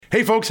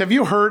Hey folks, have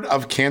you heard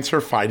of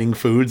cancer-fighting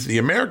foods? The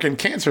American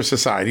Cancer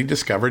Society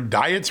discovered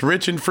diets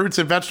rich in fruits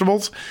and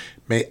vegetables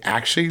may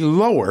actually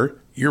lower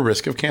your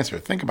risk of cancer.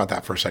 Think about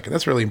that for a second.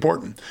 That's really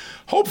important.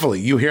 Hopefully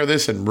you hear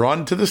this and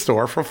run to the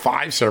store for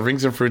 5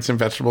 servings of fruits and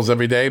vegetables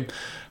every day.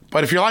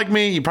 But if you're like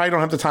me, you probably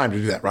don't have the time to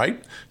do that,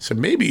 right? So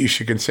maybe you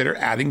should consider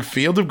adding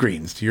Field of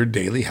Greens to your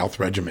daily health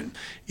regimen.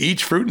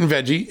 Each fruit and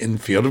veggie in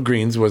Field of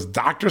Greens was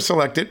doctor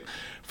selected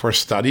for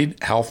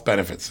studied health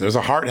benefits. There's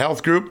a heart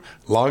health group,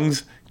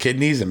 lungs,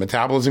 kidneys, and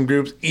metabolism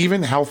groups,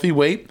 even healthy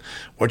weight.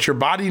 What your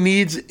body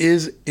needs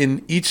is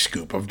in each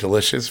scoop of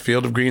delicious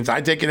Field of Greens.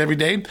 I take it every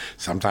day.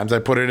 Sometimes I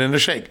put it in a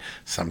shake.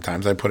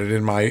 Sometimes I put it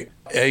in my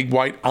egg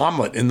white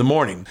omelet in the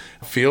morning.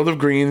 Field of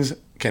Greens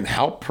can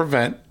help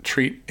prevent,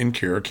 treat, and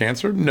cure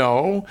cancer?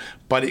 No,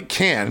 but it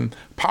can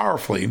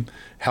powerfully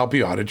help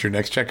you out at your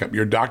next checkup.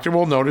 Your doctor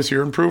will notice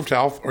your improved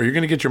health, or you're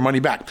going to get your money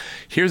back.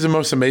 Here's the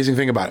most amazing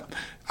thing about it.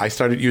 I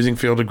started using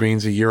Field of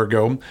Greens a year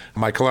ago.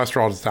 My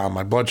cholesterol is down,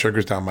 my blood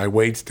sugar's down, my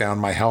weight's down,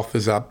 my health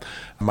is up,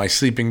 my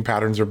sleeping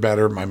patterns are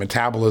better, my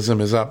metabolism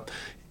is up.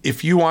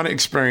 If you want to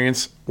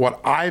experience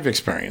what I've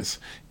experienced,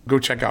 go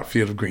check out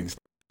Field of Greens.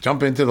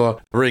 Jump into the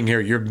ring here.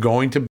 You're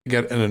going to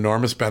get an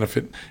enormous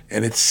benefit,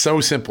 and it's so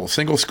simple.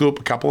 Single scoop,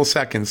 a couple of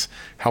seconds,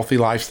 healthy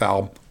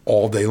lifestyle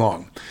all day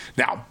long.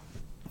 Now,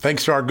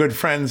 thanks to our good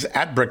friends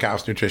at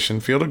Brickhouse Nutrition,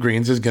 Field of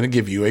Greens is going to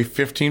give you a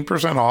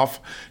 15% off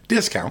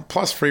discount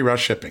plus free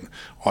rush shipping.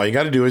 All you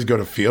got to do is go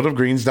to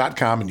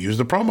fieldofgreens.com and use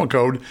the promo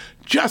code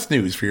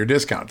JUSTNEWS for your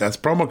discount. That's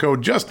promo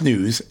code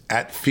JUSTNEWS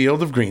at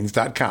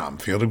fieldofgreens.com.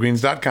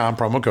 Fieldofgreens.com,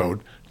 promo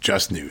code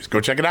JUSTNEWS.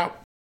 Go check it out.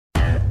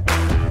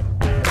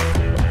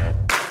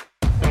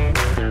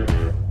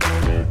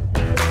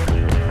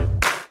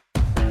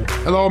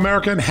 Hello,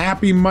 America, and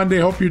happy Monday.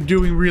 Hope you're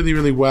doing really,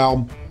 really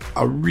well.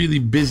 A really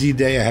busy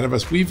day ahead of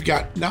us. We've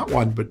got not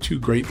one, but 2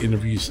 great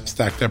interviews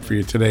stacked up for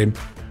you today.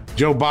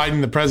 Joe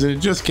Biden, the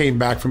president, just came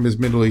back from his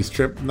Middle East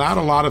trip. Not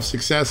a lot of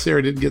success there.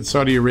 Didn't get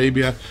Saudi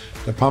Arabia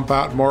to pump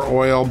out more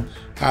oil.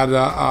 Had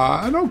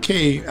an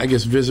okay,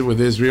 visit with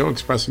Israel,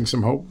 expressing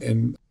some hope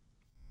and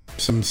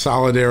some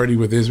solidarity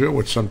with Israel,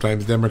 which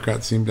sometimes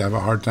Democrats seem to have a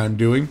hard time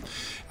doing.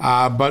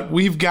 But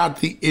we've got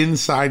the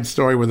inside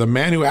story with a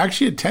man who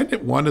actually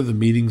attended one of the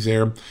meetings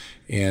there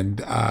and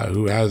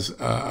who has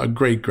a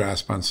great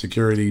grasp on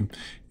security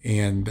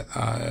and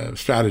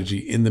strategy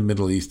in the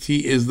Middle East.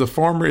 He is the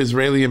former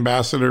Israeli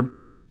ambassador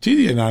to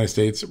the United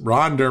States,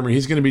 Ron Dermer.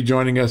 He's going to be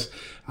joining us.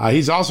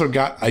 He's also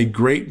got a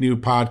great new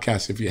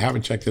podcast. If you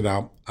haven't checked it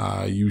out,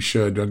 you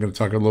should. I'm going to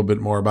talk a little bit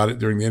more about it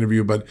during the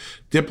interview, but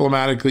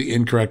Diplomatically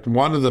Incorrect,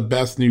 one of the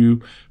best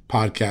new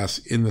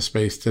podcasts in the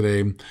space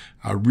today,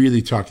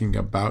 really talking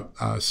about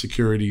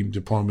security,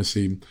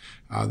 diplomacy,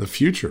 the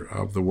future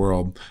of the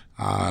world.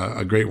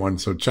 A great one.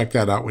 So check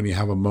that out when you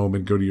have a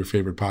moment. Go to your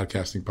favorite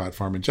podcasting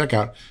platform and check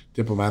out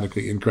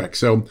Diplomatically Incorrect.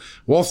 So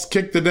we'll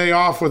kick the day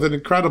off with an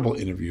incredible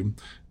interview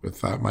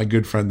with my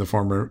good friend, the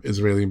former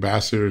Israeli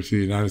ambassador to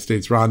the United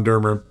States, Ron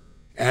Dermer,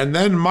 and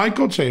then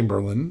Michael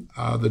Chamberlain,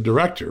 the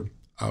director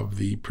of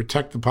the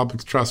Protect the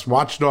Public Trust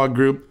Watchdog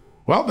Group.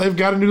 Well, they've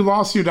got a new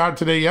lawsuit out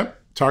today,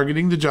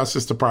 targeting the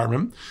Justice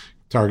Department,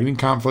 targeting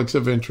conflicts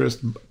of interest,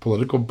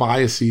 political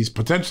biases,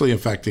 potentially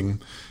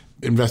affecting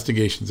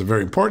investigations,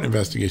 very important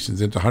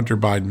investigations into Hunter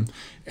Biden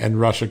and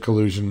Russia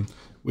collusion.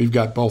 We've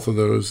got both of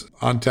those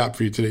on tap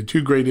for you today.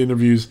 2 great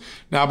interviews.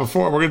 Now, we're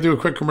going to do a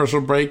quick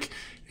commercial break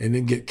and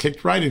then get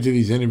kicked right into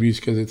these interviews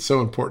because it's so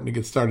important to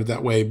get started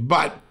that way.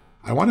 But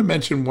I want to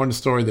mention one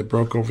story that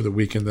broke over the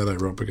weekend that I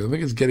wrote because I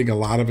think it's getting a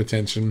lot of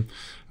attention.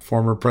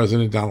 Former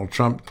President Donald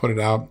Trump put it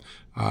out.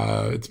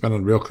 It's been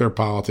on Real Clear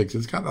Politics.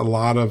 It's gotten a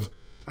lot of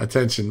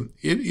attention.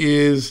 It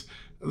is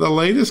the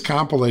latest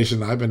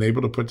compilation I've been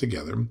able to put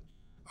together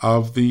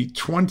of the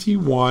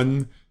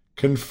 21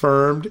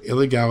 confirmed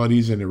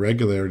illegalities and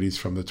irregularities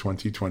from the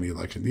 2020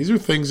 election. These are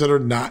things that are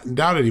not in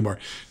doubt anymore.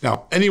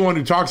 Now, anyone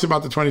who talks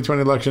about the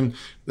 2020 election,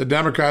 the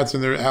Democrats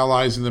and their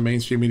allies in the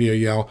mainstream media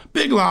yell,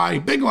 big lie,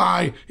 big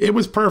lie. It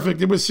was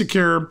perfect. It was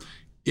secure.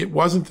 It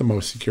wasn't the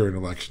most secure in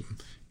election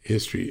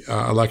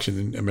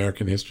in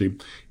American history.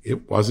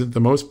 It wasn't the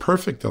most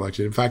perfect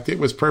election. In fact, it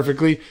was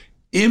perfectly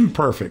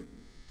imperfect.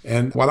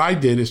 And what I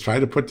did is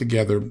try to put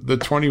together the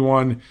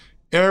 21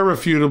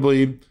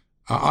 irrefutably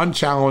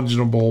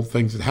unchallengeable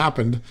things that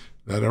happened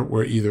that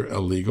were either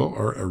illegal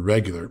or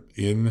irregular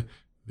in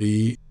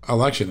the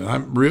election. And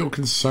I'm real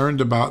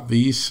concerned about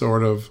these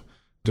sort of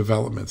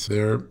developments.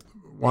 They're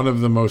one of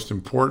the most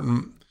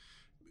important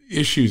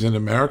issues in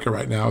America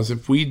right now is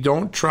if we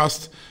don't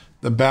trust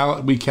the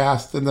ballot we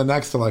cast in the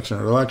next election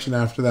or election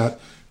after that,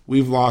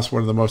 we've lost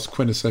one of the most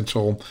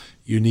quintessential,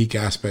 unique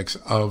aspects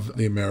of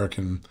the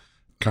American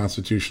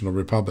constitutional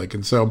republic.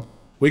 And so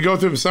we go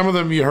through some of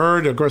them you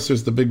heard. Of course,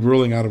 there's the big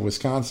ruling out of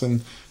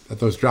Wisconsin that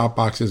those drop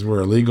boxes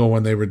were illegal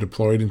when they were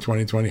deployed in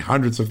 2020.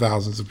 Hundreds of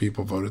thousands of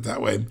people voted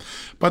that way.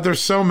 But there's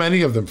so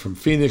many of them from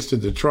Phoenix to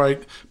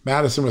Detroit,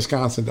 Madison,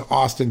 Wisconsin to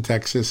Austin,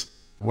 Texas,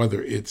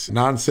 whether it's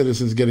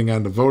non-citizens getting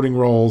onto voting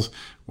rolls,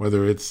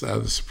 whether it's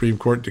the Supreme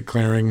Court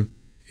declaring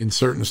in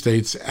certain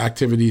states,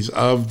 activities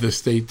of the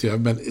state to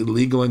have been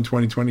illegal in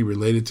 2020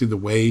 related to the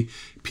way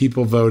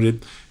people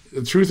voted.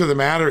 The truth of the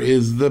matter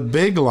is the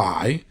big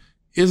lie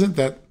isn't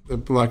that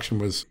the election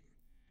was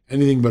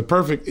anything but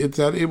perfect. It's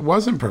that it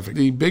wasn't perfect.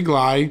 The big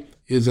lie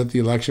is that the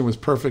election was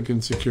perfect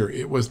and secure.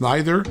 It was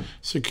neither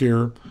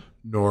secure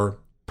nor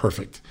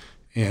perfect.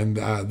 And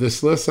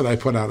this list that I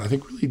put out, I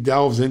think really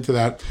delves into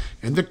that.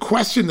 And the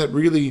question that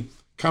really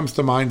comes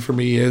to mind for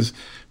me is,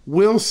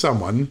 will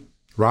someone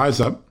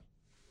rise up?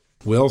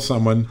 Will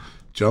someone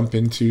jump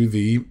into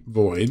the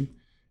void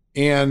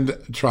and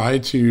try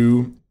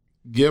to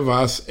give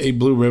us a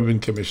blue ribbon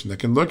commission that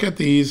can look at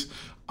these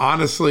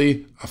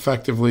honestly,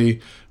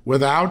 effectively,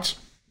 without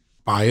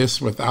bias,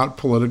 without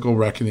political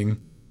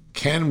reckoning?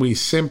 Can we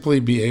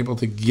simply be able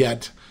to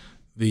get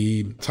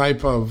the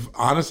type of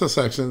honest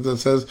assessment that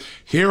says,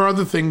 here are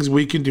the things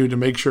we can do to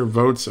make sure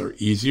votes are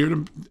easier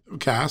to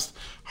cast,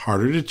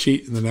 harder to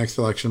cheat in the next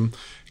election?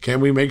 Can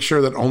we make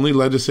sure that only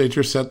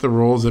legislatures set the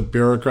rules, that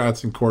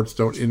bureaucrats and courts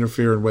don't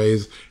interfere in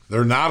ways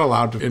they're not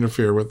allowed to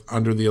interfere with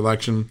under the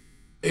election?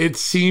 It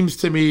seems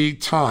to me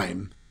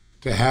time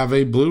to have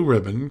a blue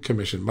ribbon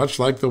commission, much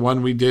like the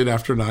one we did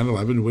after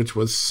 9/11, which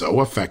was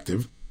so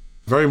effective,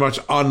 very much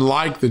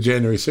unlike the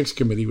January 6th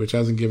committee, which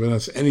hasn't given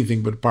us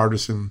anything but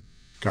partisan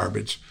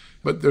garbage.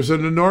 But there's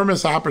an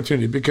enormous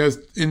opportunity because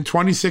in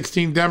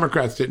 2016,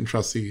 Democrats didn't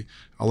trust the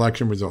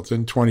election results.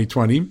 In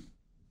 2020,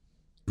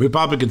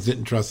 Republicans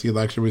didn't trust the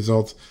election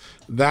results.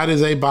 That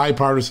is a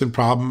bipartisan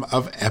problem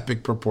of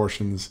epic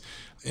proportions,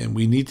 and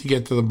we need to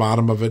get to the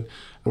bottom of it.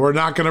 We're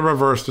not going to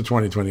reverse the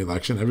 2020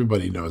 election.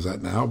 Everybody knows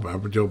that now.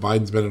 Joe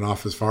Biden's been in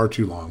office far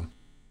too long.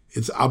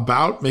 It's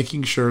about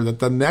making sure that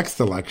the next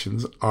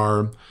elections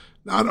are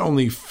not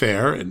only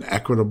fair and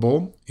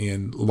equitable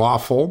and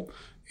lawful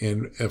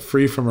and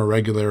free from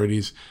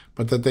irregularities,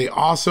 but that they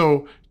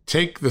also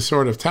take the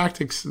sort of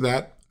tactics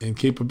that and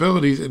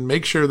capabilities and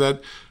make sure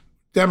that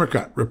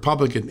Democrat,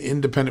 Republican,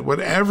 Independent,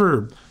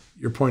 whatever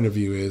your point of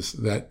view is,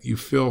 that you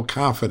feel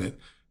confident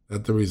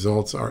that the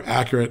results are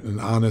accurate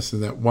and honest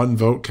and that one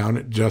vote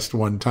counted just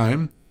one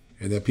time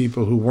and that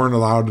people who weren't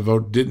allowed to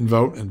vote didn't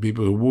vote and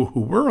people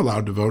who were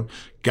allowed to vote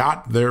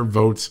got their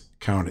votes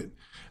counted.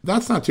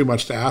 That's not too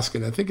much to ask,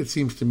 and I think it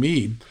seems to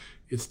me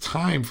it's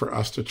time for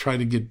us to try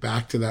to get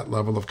back to that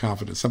level of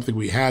confidence, something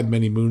we had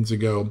many moons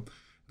ago.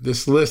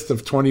 This list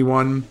of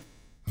 21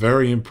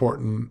 very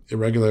important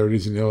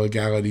irregularities and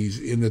illegalities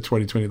in the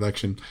 2020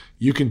 election,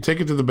 you can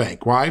take it to the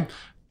bank. Why?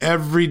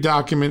 Every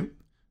document,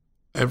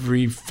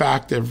 every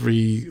fact,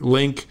 every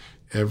link,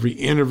 every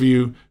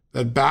interview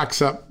that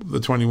backs up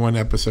the 21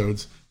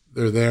 episodes,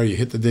 they're there. You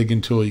hit the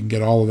digging tool, you can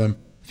get all of them.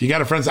 If you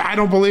got a friend say, I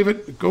don't believe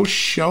it, go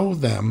show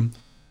them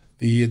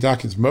the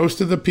documents.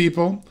 Most of the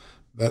people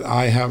that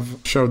I have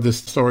showed this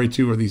story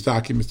to or these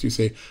documents to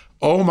say,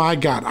 oh my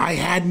God, I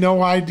had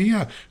no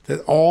idea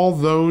that all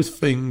those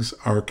things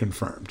are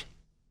confirmed.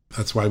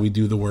 That's why we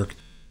do the work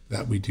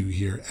that we do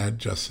here at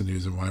Just the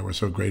News and why we're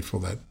so grateful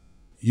that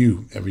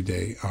you every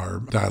day are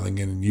dialing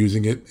in and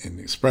using it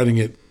and spreading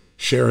it,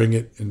 sharing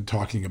it, and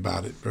talking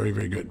about it. Very,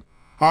 very good.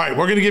 All right,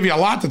 we're going to give you a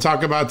lot to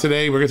talk about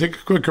today. We're going to take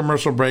a quick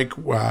commercial break,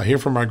 hear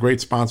from our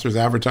great sponsors,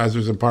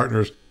 advertisers, and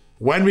partners.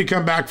 When we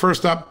come back,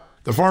 first up,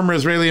 the former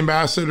Israeli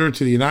ambassador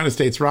to the United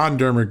States, Ron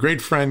Dermer,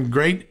 great friend,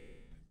 great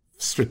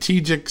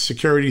strategic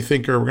security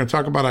thinker. We're going to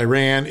talk about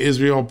Iran,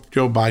 Israel,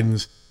 Joe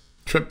Biden's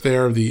trip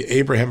there, the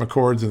Abraham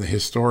Accords, and the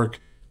historic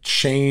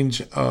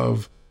change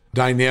of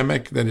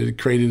dynamic that it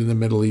created in the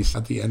Middle East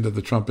at the end of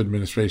the Trump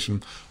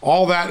administration.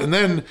 All that, and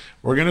then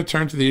we're going to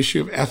turn to the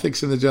issue of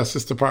ethics in the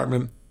Justice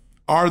Department.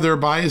 Are there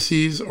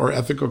biases or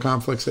ethical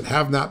conflicts that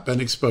have not been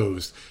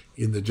exposed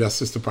in the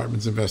Justice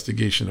Department's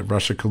investigation of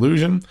Russia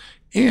collusion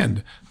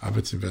and of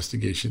its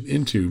investigation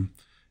into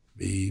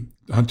the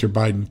Hunter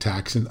Biden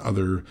tax and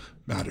other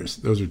matters?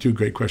 Those are two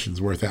great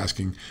questions worth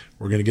asking.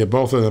 We're going to get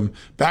both of them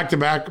back to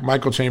back.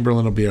 Michael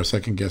Chamberlain will be our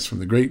second guest from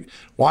the great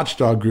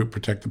watchdog group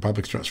Protect the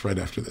Public's Trust right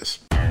after this.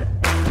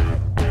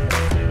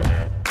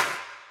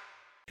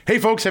 Hey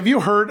folks, have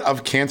you heard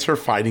of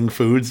cancer-fighting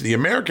foods? The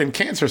American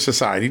Cancer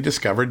Society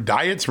discovered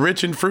diets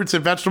rich in fruits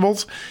and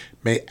vegetables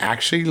may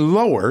actually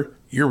lower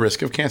your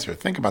risk of cancer.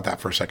 Think about that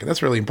for a second.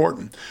 That's really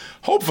important.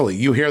 Hopefully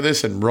you hear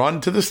this and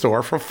run to the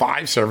store for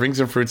 5 servings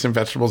of fruits and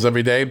vegetables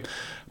every day.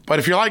 But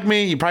if you're like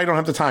me, you probably don't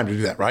have the time to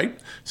do that, right?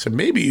 So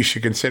maybe you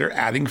should consider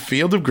adding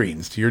Field of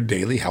Greens to your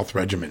daily health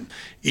regimen.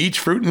 Each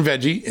fruit and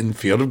veggie in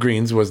Field of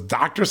Greens was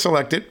doctor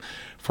selected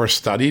for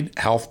studied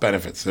health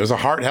benefits. There's a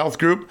heart health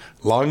group,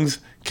 lungs,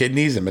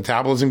 kidneys, and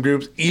metabolism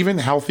groups, even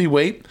healthy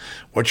weight.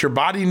 What your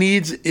body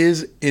needs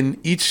is in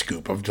each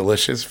scoop of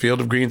delicious Field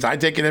of Greens. I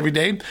take it every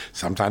day.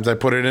 Sometimes I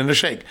put it in a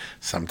shake.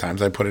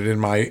 Sometimes I put it in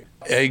my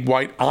egg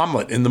white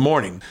omelet in the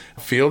morning.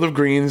 Field of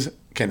Greens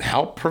can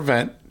help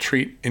prevent,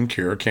 treat, and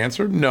cure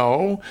cancer?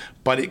 No,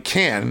 but it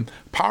can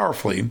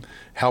powerfully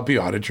help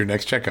you out at your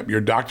next checkup. Your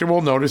doctor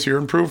will notice your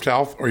improved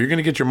health or you're going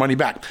to get your money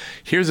back.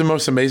 Here's the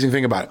most amazing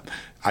thing about it.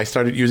 I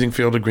started using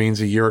Field of Greens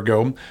a year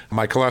ago.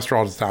 My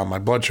cholesterol is down, my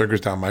blood sugar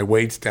is down, my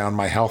weight's down,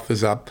 my health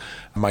is up,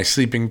 my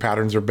sleeping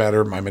patterns are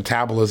better, my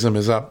metabolism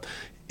is up.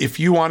 If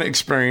you want to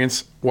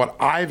experience what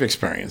I've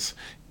experienced,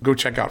 go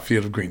check out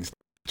Field of Greens.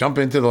 Jump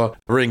into the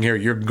ring here.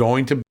 You're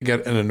going to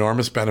get an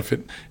enormous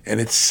benefit. And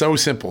it's so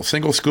simple.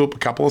 Single scoop, a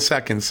couple of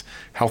seconds,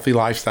 healthy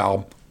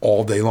lifestyle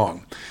all day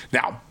long.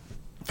 Now,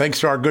 thanks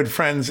to our good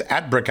friends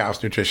at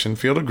Brickhouse Nutrition,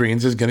 Field of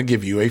Greens is going to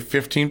give you a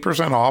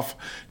 15% off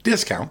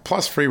discount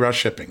plus free rush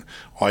shipping.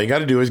 All you got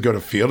to do is go to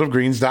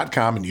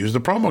fieldofgreens.com and use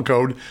the promo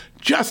code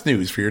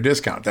JUSTNEWS for your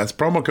discount. That's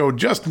promo code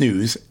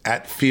JUSTNEWS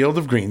at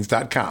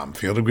fieldofgreens.com.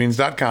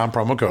 Fieldofgreens.com,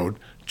 promo code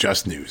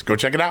JUSTNEWS. Go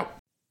check it out.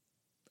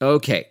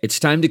 Okay, it's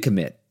time to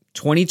commit.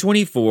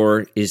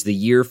 2024 is the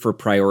year for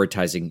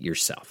prioritizing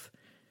yourself.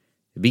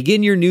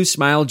 Begin your new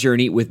smile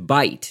journey with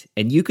Byte,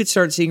 and you could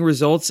start seeing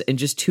results in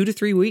just 2 to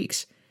 3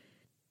 weeks.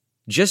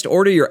 Just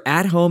order your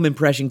at-home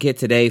impression kit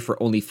today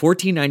for only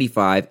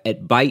 $14.95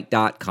 at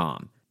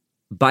Byte.com.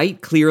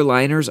 Byte clear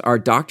aligners are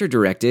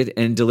doctor-directed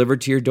and delivered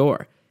to your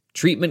door.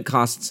 Treatment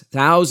costs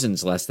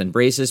thousands less than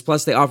braces,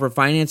 plus they offer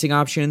financing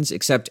options,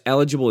 accept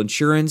eligible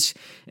insurance,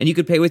 and you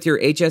could pay with your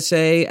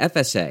HSA,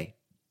 FSA.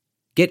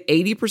 Get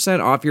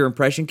 80% off your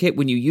impression kit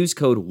when you use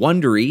code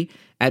WONDERY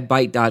at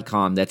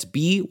Byte.com. That's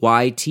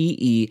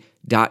BYTE.com.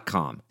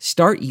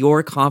 Start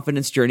your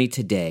confidence journey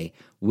today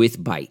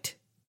with Byte.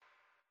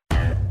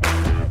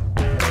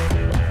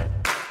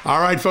 All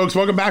right, folks,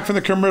 welcome back from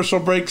the commercial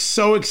break.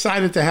 So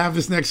excited to have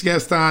this next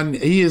guest on.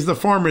 He is the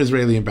former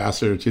Israeli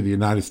ambassador to the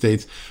United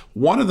States,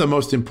 one of the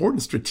most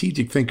important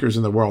strategic thinkers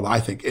in the world, I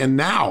think, and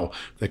now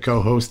the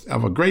co-host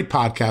of a great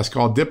podcast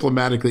called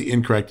Diplomatically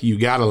Incorrect. You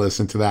got to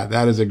listen to that.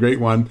 That is a great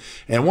one.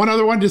 And one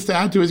other one, just to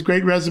add to his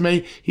great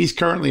resume, he's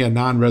currently a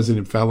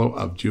non-resident fellow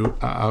of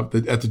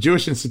at the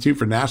Jewish Institute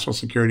for National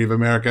Security of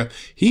America.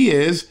 He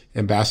is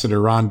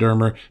Ambassador Ron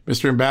Dermer.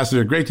 Mr.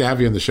 Ambassador, great to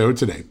have you on the show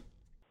today.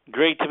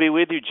 Great to be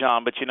with you,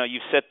 John, but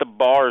you've set the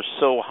bar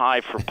so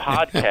high for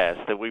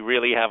podcasts that we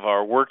really have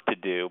our work to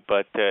do,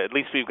 but at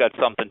least we've got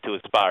something to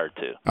aspire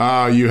to.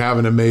 Oh, you have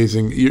an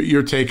amazing,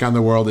 your take on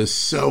the world is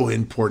so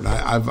important.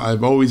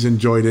 I've always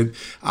enjoyed it.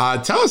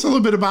 Tell us a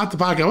little bit about the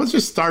podcast. Let's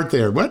just start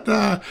there. What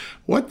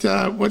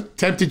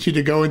tempted you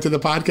to go into the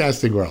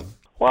podcasting world?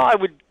 Well, I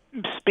would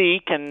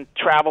speak and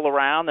travel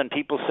around, and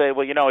people say,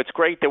 well, it's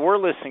great that we're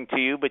listening to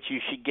you, but you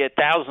should get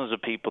thousands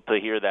of people to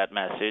hear that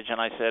message.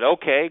 And I said,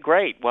 okay,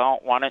 great. Well,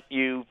 why don't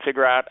you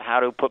figure out how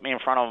to put me in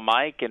front of a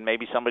mic, and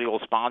maybe somebody will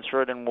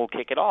sponsor it, and we'll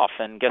kick it off.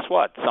 And guess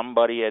what?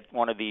 Somebody at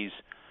one of these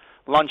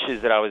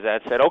lunches that I was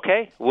at said,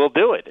 okay, we'll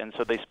do it. And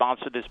so they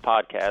sponsored this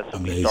podcast,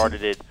 and we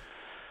started it,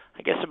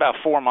 I guess, about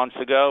 4 months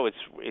ago.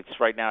 It's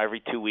right now every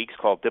 2 weeks,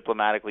 called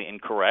Diplomatically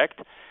Incorrect.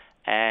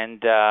 And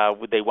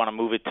they want to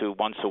move it to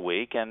once a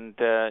week. And,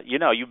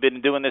 you've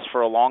been doing this for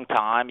a long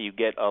time. You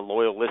get a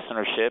loyal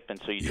listenership, and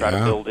so you try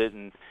to build it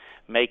and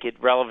make it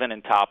relevant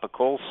and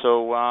topical.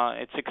 So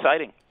it's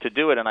exciting to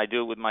do it, and I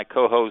do it with my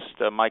co-host,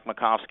 Mike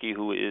Makovsky,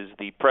 who is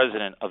the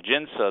president of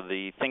JINSA,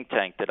 the think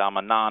tank that I'm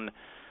a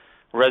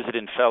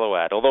non-resident fellow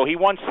at. Although he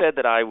once said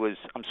that I'm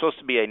supposed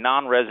to be a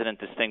non-resident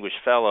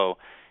distinguished fellow,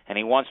 and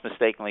he once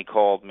mistakenly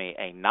called me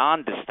a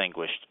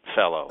non-distinguished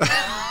fellow.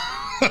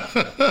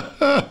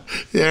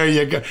 There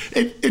you go.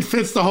 It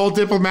fits the whole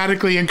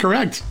Diplomatically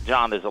Incorrect.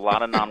 John, there's a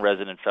lot of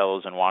non-resident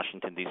fellows in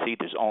Washington, D.C.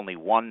 There's only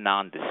one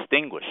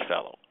non-distinguished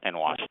fellow in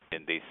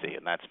Washington, D.C.,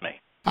 and that's me.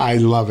 I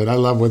love it. I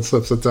love when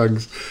slips of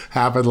tongues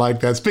happen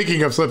like that.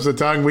 Speaking of slips of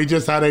tongue, we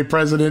just had a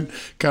president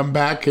come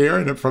back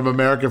here from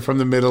America, from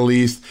the Middle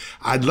East.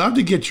 I'd love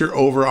to get your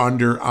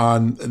over-under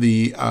on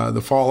the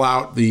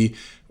fallout,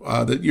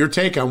 your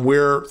take on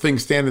where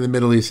things stand in the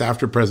Middle East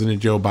after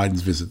President Joe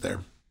Biden's visit there.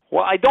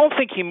 Well, I don't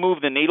think he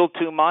moved the needle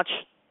too much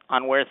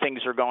on where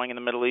things are going in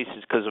the Middle East,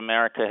 is because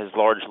America has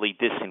largely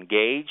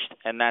disengaged,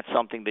 and that's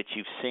something that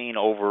you've seen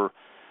over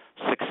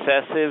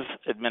successive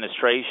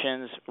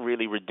administrations,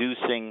 really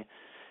reducing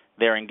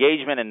their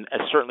engagement and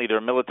certainly their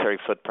military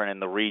footprint in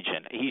the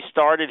region. He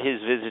started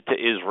his visit to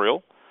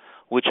Israel,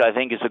 which I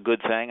think is a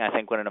good thing. I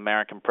think when an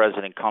American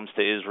president comes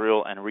to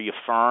Israel and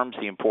reaffirms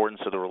the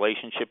importance of the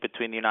relationship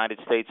between the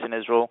United States and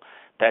Israel,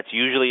 that's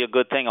usually a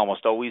good thing,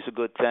 almost always a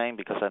good thing,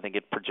 because I think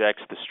it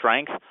projects the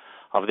strength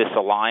of this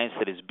alliance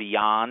that is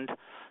beyond,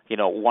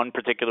 one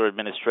particular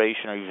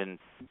administration or even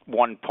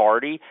one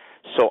party.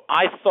 So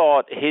I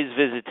thought his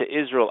visit to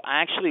Israel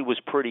actually was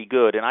pretty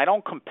good, and I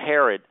don't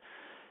compare it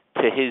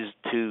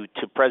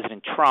to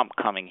President Trump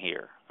coming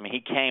here. I mean, he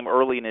came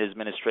early in his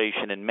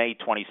administration in May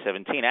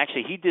 2017.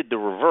 Actually, he did the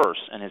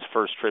reverse in his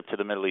first trip to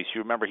the Middle East.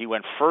 You remember he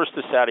went first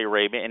to Saudi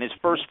Arabia in his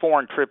first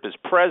foreign trip as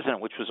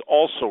president, which was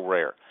also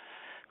rare,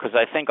 because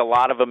I think a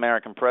lot of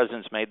American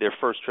presidents made their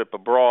first trip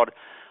abroad.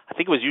 I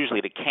think it was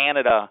usually to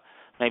Canada.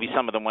 Maybe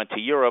some of them went to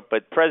Europe.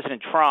 But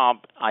President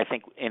Trump, I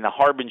think in a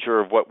harbinger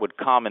of what would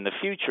come in the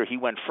future, he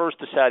went first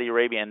to Saudi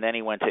Arabia and then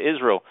he went to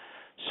Israel.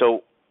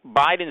 So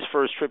Biden's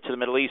first trip to the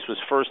Middle East was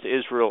first to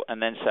Israel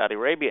and then Saudi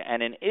Arabia.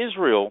 And in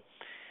Israel,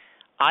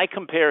 I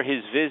compare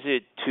his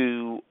visit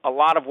to a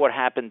lot of what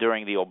happened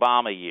during the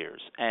Obama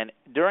years. And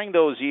during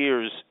those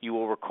years, you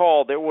will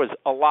recall, there was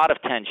a lot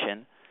of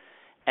tension,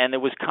 and there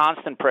was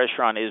constant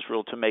pressure on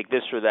Israel to make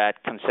this or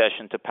that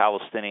concession to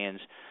Palestinians,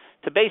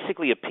 to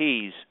basically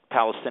appease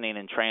Palestinian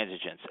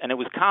intransigence, and it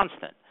was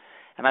constant.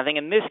 And I think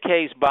in this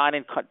case,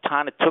 Biden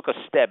kind of took a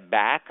step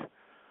back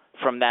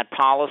from that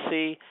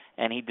policy,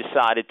 and he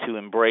decided to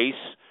embrace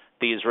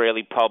the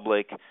Israeli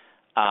public,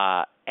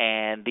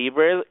 and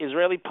the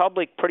Israeli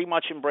public pretty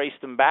much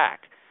embraced him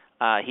back.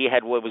 He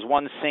had what was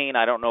one scene,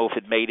 I don't know if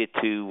it made it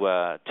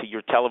to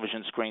your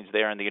television screens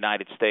there in the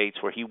United States,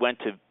 where he went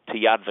to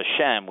Yad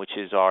Vashem, which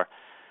is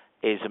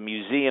a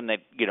museum that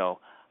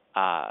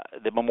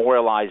that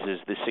memorializes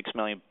the 6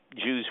 million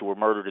Jews who were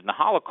murdered in the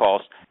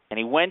Holocaust. And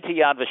he went to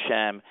Yad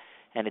Vashem,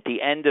 and at the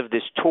end of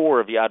this tour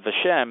of Yad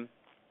Vashem,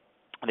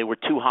 there were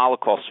 2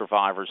 Holocaust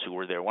survivors who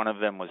were there. One of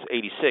them was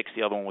 86,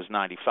 the other one was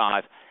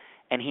 95,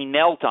 and he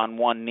knelt on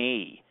one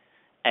knee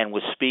and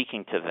was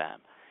speaking to them.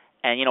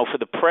 And, for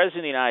the President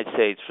of the United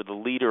States, for the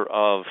leader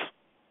of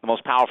the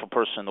most powerful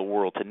person in the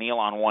world, to kneel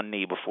on one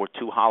knee before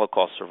 2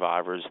 Holocaust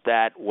survivors,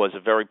 that was a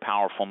very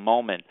powerful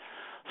moment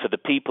for the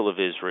people of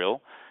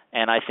Israel.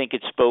 And I think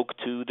it spoke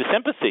to the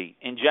sympathy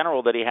in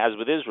general that he has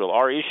with Israel.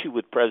 Our issue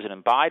with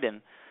President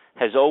Biden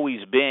has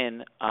always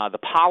been the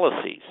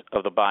policies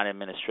of the Biden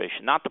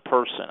administration, not the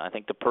person. I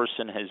think the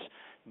person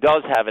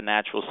does have a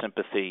natural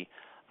sympathy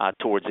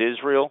towards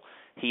Israel.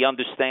 He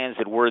understands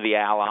that we're the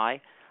ally.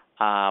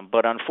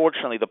 But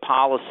unfortunately, the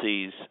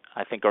policies,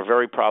 I think, are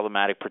very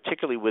problematic,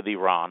 particularly with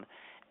Iran,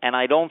 and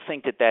I don't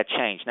think that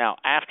changed. Now,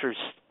 after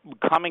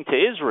coming to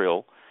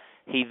Israel,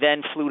 he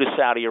then flew to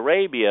Saudi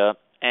Arabia,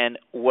 and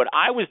what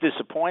I was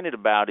disappointed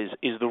about is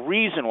the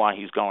reason why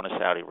he's going to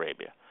Saudi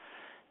Arabia.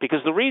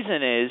 Because the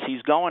reason is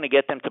he's going to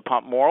get them to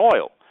pump more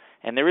oil.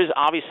 And there is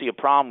obviously a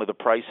problem with the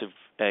price of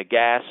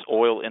gas,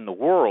 oil in the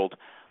world,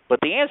 but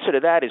the answer to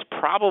that is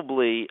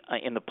probably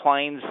in the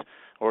plains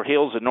or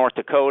hills of North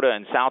Dakota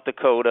and South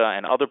Dakota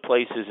and other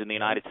places in the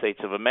United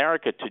States of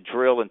America to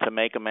drill and to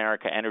make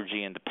America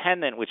energy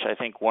independent, which I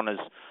think was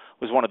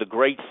one of the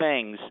great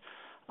things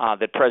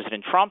that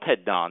President Trump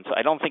had done. So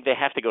I don't think they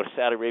have to go to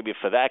Saudi Arabia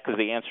for that because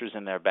the answer is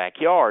in their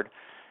backyard.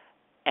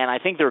 And I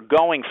think they're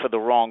going for the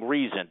wrong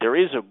reason. There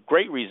is a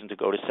great reason to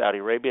go to Saudi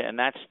Arabia, and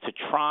that's to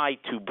try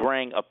to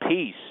bring a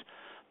peace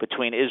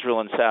between Israel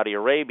and Saudi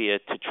Arabia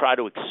to try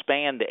to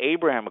expand the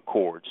Abraham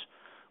Accords,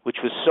 which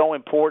was so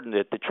important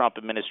that the Trump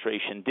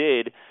administration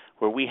did,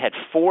 where we had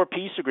 4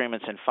 peace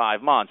agreements in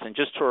 5 months. And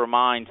just to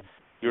remind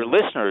your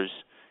listeners,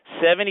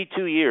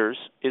 72 years,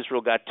 Israel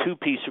got 2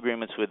 peace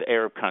agreements with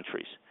Arab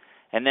countries.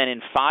 And then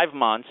in 5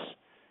 months,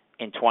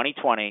 in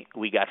 2020,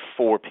 we got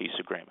 4 peace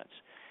agreements.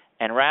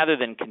 And rather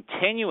than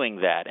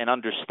continuing that and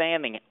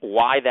understanding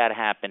why that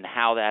happened,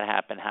 how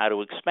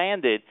to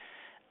expand it,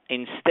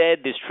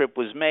 instead this trip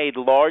was made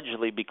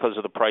largely because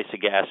of the price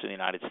of gas in the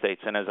United States.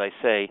 And as I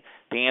say,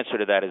 the answer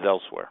to that is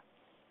elsewhere.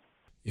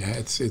 Yeah,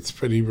 it's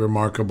pretty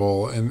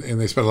remarkable, and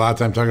they spent a lot of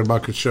time talking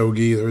about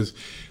Khashoggi. There was,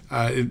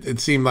 it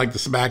seemed like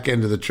the back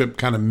end of the trip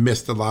kind of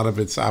missed a lot of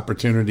its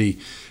opportunity.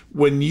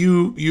 When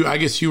you I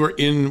guess you were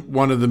in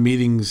one of the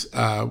meetings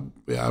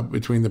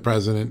between the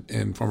president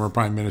and former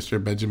Prime Minister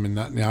Benjamin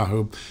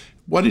Netanyahu.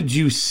 What did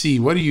you see?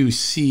 What do you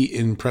see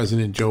in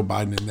President Joe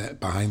Biden in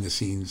that behind the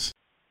scenes?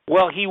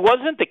 Well, he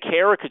wasn't the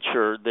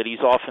caricature that he's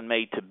often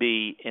made to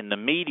be in the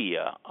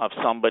media of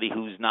somebody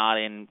who's not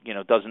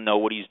doesn't know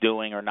what he's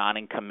doing or not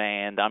in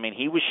command. I mean,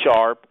 he was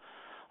sharp.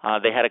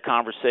 They had a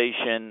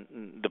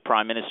conversation, the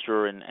Prime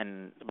Minister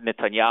and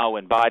Netanyahu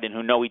and Biden,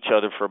 who know each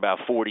other for about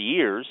 40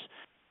 years.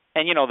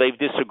 And, they've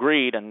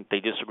disagreed, and they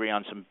disagree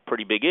on some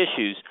pretty big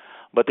issues.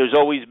 But there's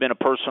always been a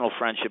personal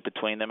friendship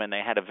between them, and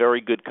they had a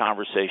very good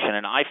conversation.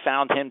 And I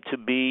found him to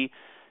be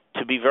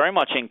very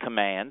much in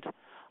command.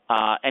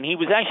 And he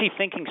was actually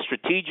thinking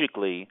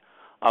strategically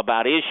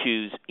about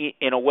issues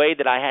in a way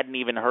that I hadn't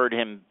even heard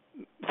him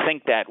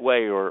think that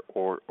way or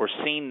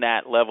seen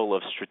that level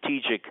of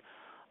strategic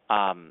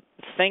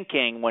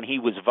thinking when he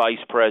was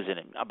vice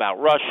president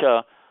about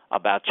Russia,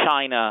 about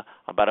China,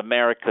 about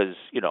America's,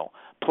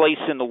 place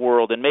in the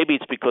world. And maybe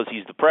it's because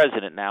he's the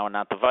president now and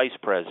not the vice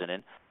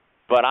president.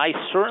 But I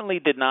certainly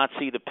did not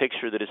see the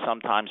picture that is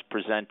sometimes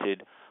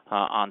presented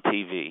on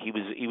TV. He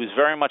was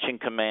very much in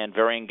command,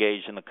 very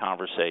engaged in the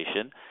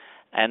conversation.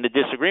 And the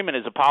disagreement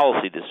is a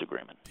policy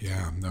disagreement.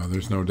 Yeah, no,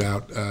 there's no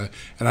doubt.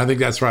 And I think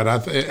that's right.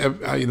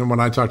 When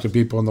I talk to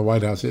people in the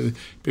White House,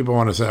 people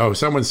want to say, oh,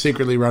 someone's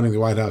secretly running the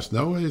White House.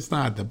 No, it's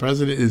not. The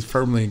president is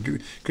firmly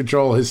in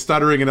control. His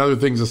stuttering and other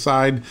things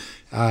aside,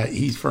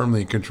 he's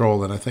firmly in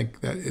control. And I think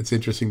that it's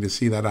interesting to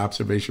see that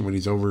observation when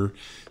he's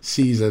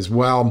overseas as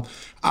well.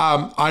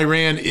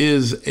 Iran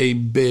is a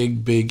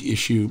big, big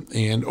issue.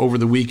 And over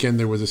the weekend,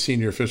 there was a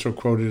senior official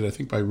quoted, I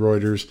think by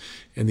Reuters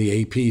in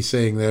the AP,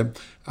 saying that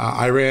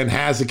Iran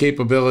has the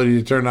capability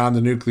to turn on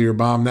the nuclear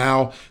bomb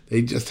now.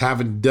 They just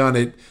haven't done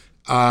it.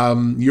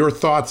 Your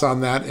thoughts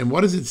on that, and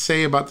what does it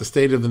say about the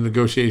state of the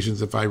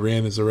negotiations if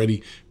Iran is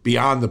already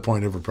beyond the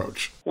point of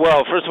approach?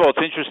 Well, first of all, it's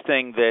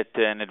interesting that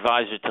an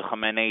advisor to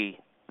Khamenei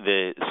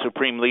the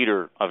supreme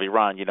leader of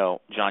Iran. You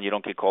know, John, you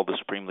don't get called the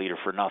supreme leader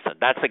for nothing.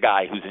 That's the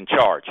guy who's in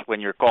charge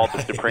when you're called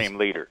the supreme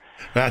leader.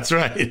 That's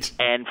right.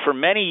 And for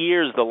many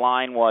years, the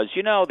line was,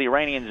 you know, the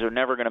Iranians are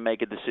never going to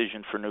make a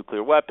decision for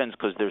nuclear weapons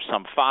because there's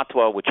some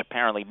fatwa, which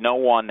apparently no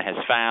one has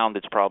found.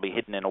 It's probably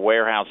hidden in a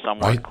warehouse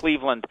somewhere in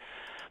Cleveland.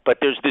 But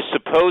there's this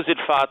supposed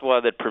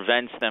fatwa that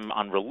prevents them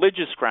on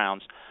religious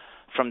grounds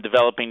from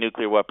developing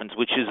nuclear weapons,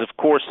 which is, of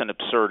course, an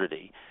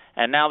absurdity.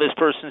 And now this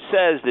person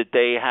says that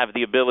they have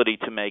the ability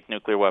to make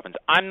nuclear weapons.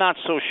 I'm not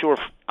sure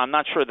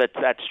that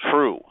that's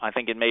true. I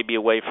think it may be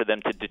a way for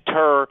them to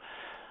deter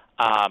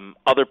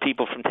other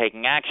people from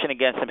taking action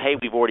against them. Hey,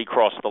 we've already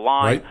crossed the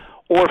line. Right.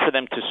 Or for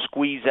them to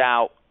squeeze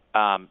out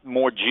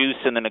more juice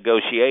in the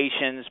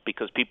negotiations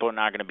because people are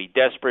not going to be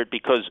desperate.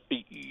 Because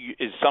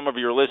as some of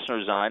your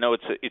listeners, and I know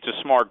it's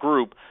a smart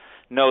group,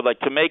 know, like,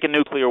 to make a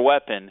nuclear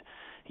weapon,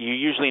 you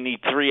usually need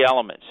three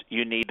elements.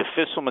 You need the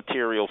fissile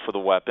material for the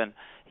weapon.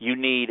 You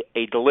need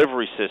a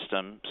delivery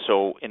system.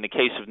 So in the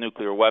case of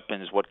nuclear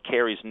weapons, what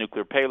carries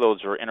nuclear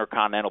payloads are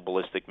intercontinental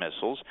ballistic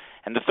missiles.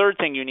 And the third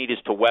thing you need is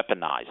to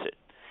weaponize it.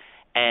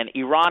 And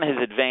Iran has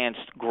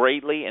advanced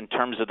greatly in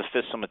terms of the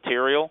fissile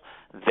material.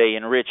 They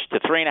enriched to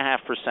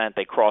 3.5%.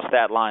 They crossed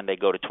that line. They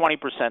go to 20%.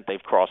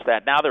 They've crossed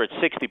that. Now they're at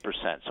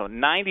 60%. So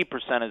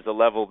 90% is the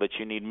level that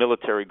you need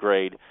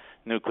military-grade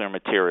nuclear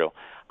material.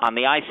 On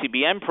the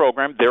ICBM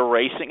program, they're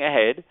racing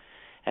ahead.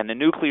 And the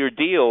nuclear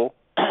deal,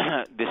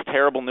 this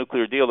terrible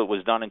nuclear deal that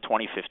was done in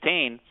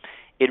 2015,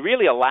 it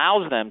really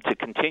allows them to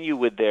continue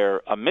with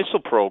their missile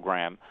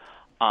program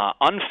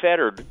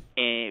unfettered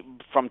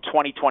from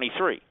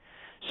 2023.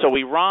 So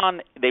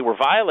Iran, they were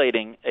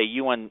violating a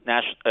UN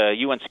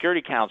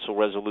Security Council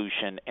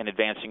resolution and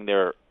advancing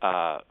their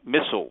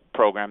missile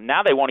program.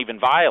 Now they won't even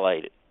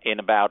violate it in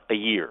about a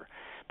year.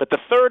 But the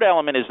third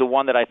element is the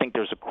one that I think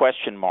there's a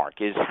question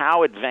mark, is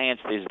how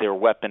advanced is their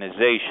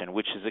weaponization,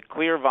 which is a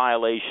clear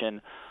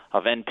violation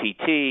of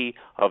NPT,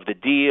 of the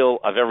deal,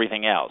 of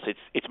everything else.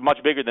 It's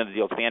much bigger than the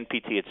deal. It's the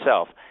NPT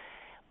itself.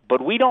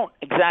 But we don't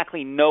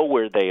exactly know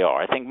where they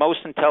are. I think most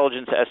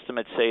intelligence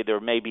estimates say they're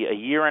maybe a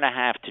year and a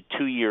half to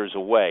 2 years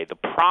away. The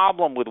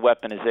problem with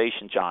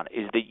weaponization, John,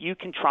 is that you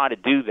can try to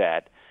do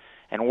that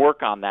and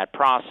work on that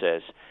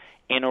process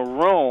in a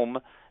room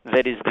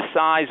that is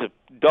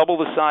double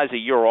the size of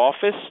your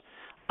office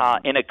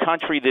in a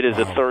country that is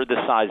a third the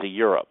size of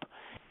Europe.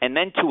 And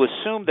then to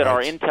assume that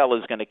our intel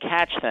is going to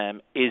catch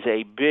them is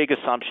a big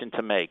assumption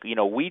to make. You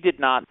know, we did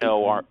not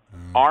know,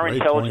 our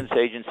intelligence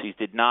agencies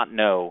did not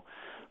know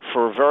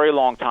for a very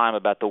long time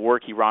about the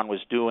work Iran was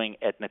doing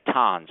at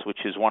Natanz, which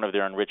is one of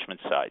their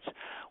enrichment sites.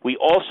 We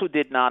also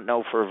did not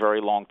know for a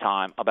very long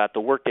time about the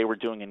work they were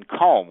doing in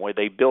Qom, where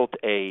they built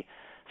a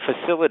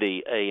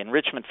facility, a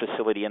enrichment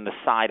facility in the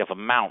side of a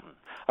mountain.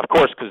 Of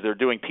course, because they're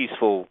doing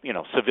peaceful,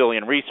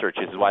 civilian research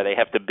is why they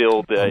have to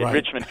build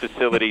enrichment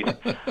facilities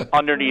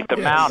underneath the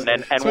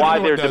mountain. And why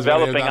they're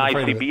developing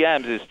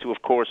ICBMs is to,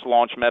 of course,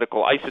 launch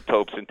medical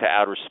isotopes into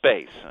outer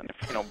space. And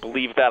if you don't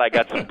believe that, I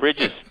got some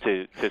bridges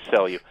to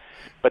sell you.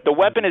 But the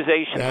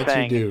weaponization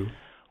thing,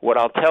 what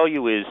I'll tell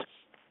you is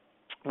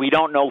we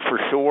don't know for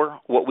sure.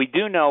 What we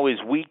do know is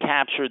we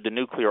captured the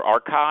nuclear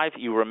archive.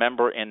 You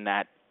remember in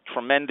that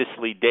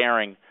tremendously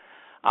daring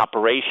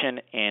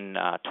operation in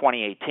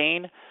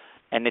 2018,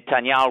 and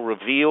Netanyahu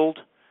revealed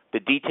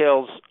the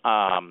details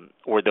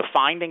or the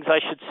findings, I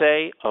should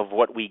say, of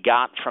what we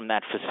got from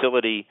that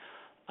facility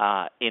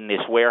in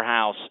this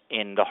warehouse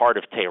in the heart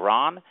of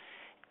Tehran.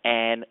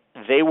 And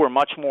they were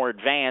much more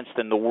advanced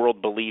than the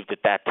world believed at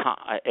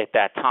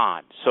that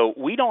time. So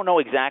we don't know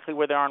exactly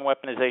where they are in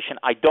weaponization.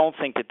 I don't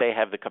think that they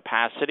have the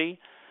capacity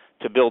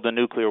to build a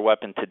nuclear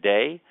weapon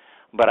today.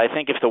 But I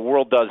think if the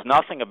world does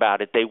nothing about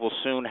it, they will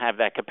soon have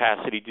that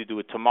capacity to do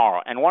it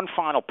tomorrow. And one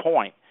final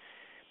point.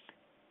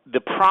 The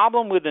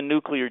problem with the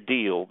nuclear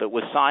deal that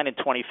was signed in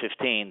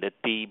 2015 that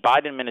the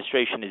Biden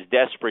administration is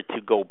desperate to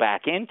go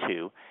back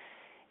into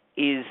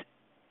is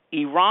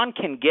Iran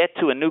can get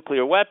to a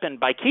nuclear weapon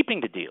by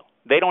keeping the deal.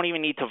 They don't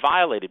even need to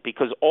violate it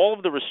because all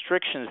of the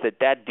restrictions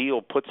that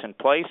deal puts in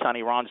place on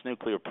Iran's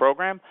nuclear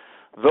program,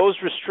 those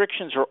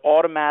restrictions are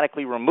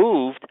automatically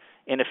removed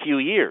in a few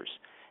years.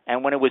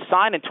 And when it was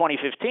signed in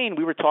 2015,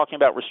 we were talking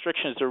about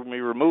restrictions that would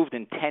be removed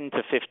in 10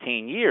 to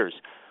 15 years.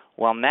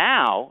 Well,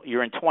 now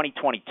you're in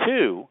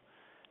 2022.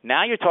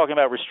 Now you're talking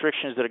about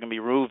restrictions that are going to be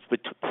removed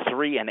between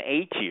 3 and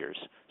 8 years.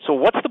 So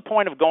what's the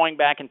point of going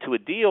back into a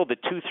deal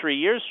that 2-3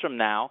 years from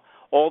now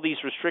all these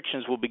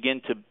restrictions will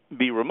begin to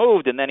be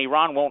removed, and then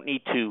Iran won't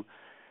need to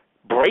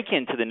break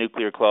into the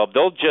nuclear club.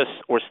 They'll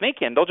just, or sneak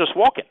in, they'll just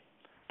walk in.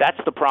 That's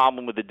the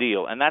problem with the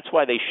deal, and that's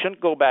why they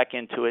shouldn't go back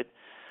into it.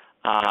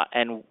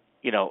 And,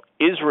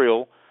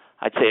 Israel,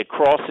 I'd say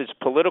across its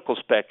political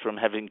spectrum,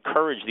 have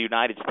encouraged the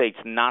United States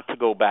not to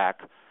go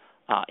back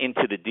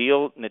into the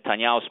deal.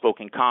 Netanyahu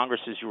spoke in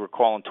Congress, as you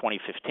recall, in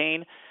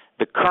 2015.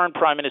 The current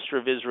Prime Minister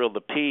of Israel,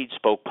 Lapid,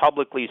 spoke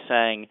publicly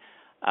saying,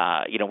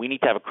 we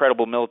need to have a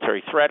credible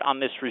military threat on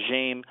this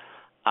regime,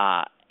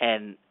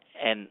 and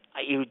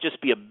it would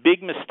just be a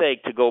big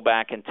mistake to go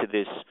back into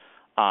this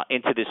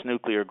into this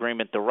nuclear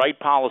agreement. The right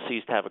policy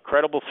is to have a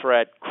credible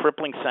threat,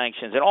 crippling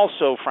sanctions, and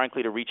also,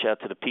 frankly, to reach out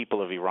to the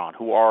people of Iran,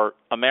 who are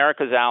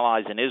America's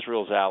allies and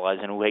Israel's allies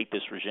and who hate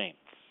this regime.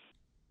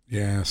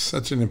 Yeah,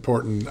 such an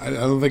important. I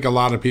don't think a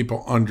lot of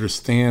people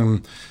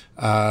understand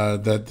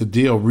that the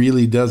deal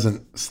really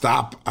doesn't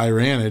stop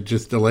Iran. It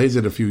just delays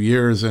it a few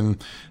years,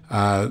 and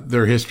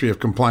their history of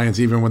compliance,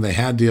 even when they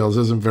had deals,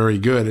 isn't very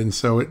good. And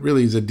so it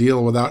really is a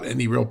deal without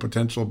any real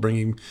potential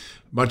bringing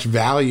much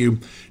value.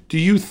 Do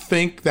you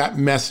think that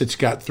message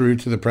got through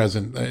to the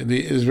president?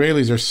 The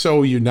Israelis are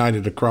so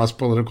united across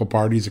political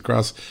parties,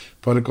 across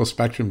political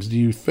spectrums. Do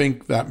you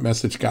think that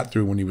message got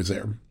through when he was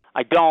there?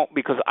 I don't,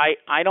 because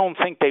I don't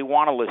think they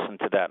want to listen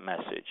to that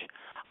message.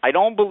 I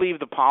don't believe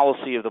the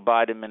policy of the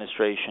Biden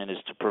administration is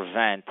to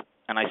prevent,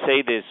 and I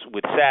say this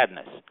with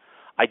sadness,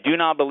 I do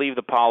not believe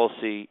the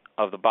policy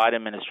of the Biden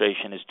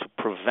administration is to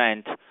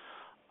prevent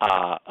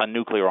a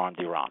nuclear-armed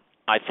Iran.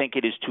 I think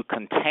it is to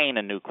contain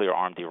a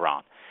nuclear-armed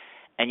Iran.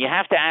 And you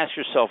have to ask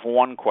yourself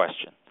one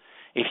question.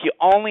 If you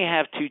only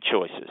have two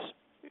choices,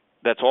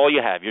 that's all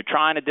you have. You're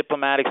trying a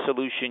diplomatic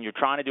solution. You're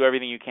trying to do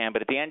everything you can.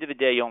 But at the end of the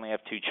day, you only have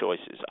two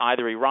choices.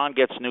 Either Iran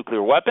gets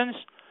nuclear weapons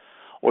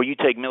or you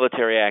take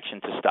military action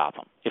to stop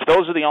them. If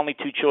those are the only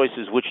two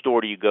choices, which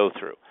door do you go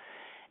through?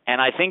 And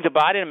I think the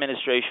Biden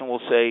administration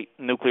will say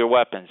nuclear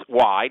weapons.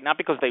 Why? Not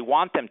because they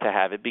want them to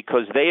have it,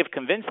 because they have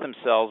convinced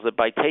themselves that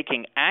by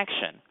taking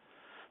action,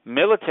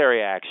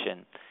 military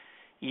action,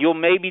 you'll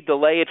maybe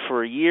delay it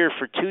for a year,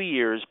 for 2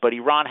 years, but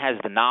Iran has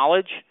the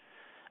knowledge,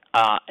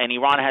 and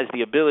Iran has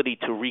the ability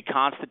to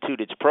reconstitute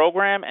its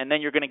program, and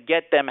then you're going to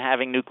get them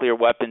having nuclear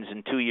weapons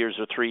in 2 years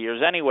or 3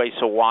 years anyway,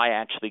 so why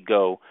actually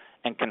go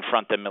and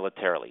confront them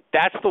militarily?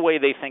 That's the way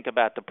they think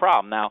about the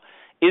problem. Now,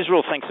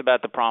 Israel thinks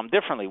about the problem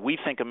differently. We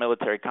think a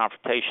military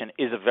confrontation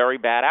is a very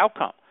bad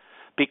outcome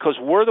because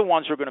we're the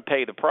ones who are going to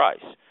pay the price.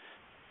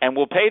 And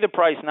we'll pay the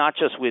price not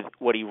just with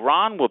what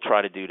Iran will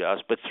try to do to us,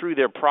 but through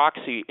their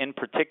proxy, in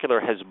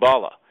particular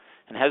Hezbollah.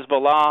 And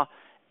Hezbollah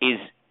is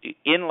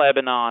in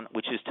Lebanon,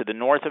 which is to the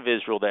north of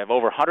Israel. They have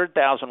over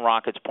 100,000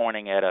 rockets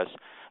pointing at us.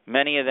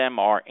 Many of them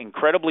are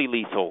incredibly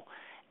lethal,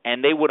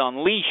 and they would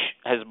unleash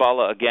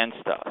Hezbollah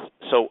against us.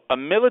 So a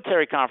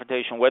military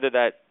confrontation, whether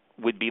that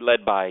would be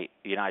led by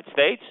the United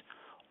States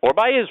or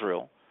by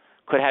Israel,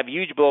 could have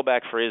huge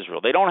blowback for Israel.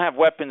 They don't have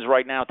weapons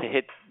right now to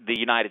hit the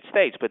United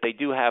States, but they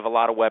do have a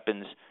lot of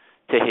weapons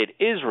to hit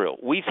Israel.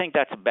 We think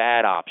that's a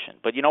bad option.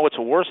 But you know what's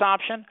a worse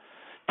option?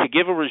 To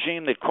give a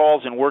regime that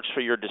calls and works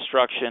for your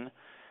destruction,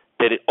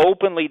 that it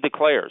openly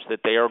declares that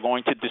they are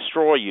going to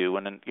destroy you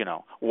and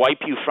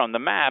wipe you from the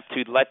map,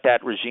 to let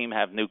that regime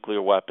have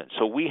nuclear weapons.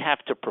 So we have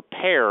to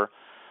prepare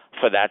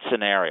for that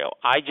scenario.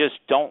 I just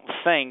don't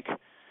think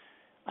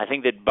I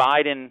think that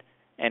Biden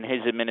and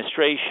his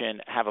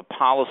administration have a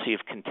policy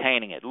of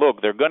containing it.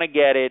 Look, they're going to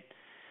get it,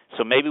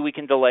 so maybe we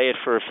can delay it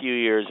for a few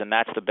years, and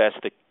that's the best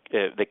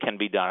that can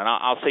be done. And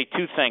I'll say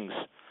two things.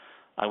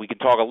 We can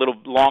talk a little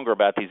longer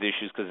about these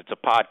issues because it's a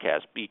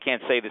podcast, but you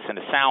can't say this in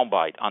a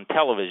soundbite on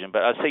television.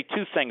 But I'll say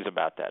two things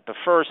about that. The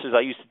first is I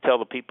used to tell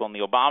the people in the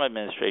Obama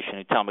administration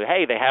who tell me,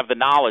 hey, they have the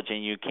knowledge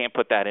and you can't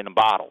put that in a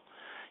bottle.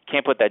 You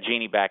can't put that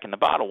genie back in the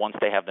bottle once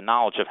they have the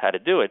knowledge of how to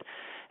do it.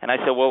 And I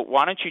said, well,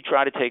 why don't you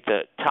try to take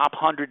the top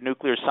 100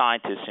 nuclear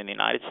scientists in the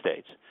United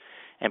States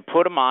and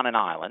put them on an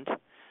island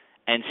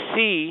and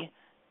see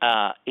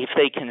if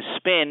they can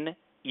spin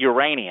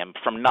uranium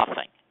from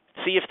nothing.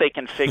 See if they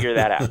can figure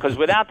that out. Because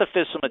without the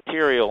fissile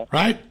material,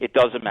 right, it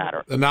doesn't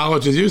matter. The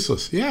knowledge is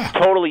useless, yeah.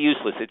 Totally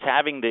useless. It's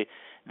having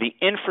the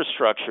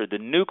infrastructure, the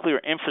nuclear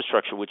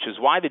infrastructure, which is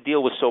why the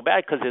deal was so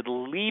bad, because it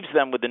leaves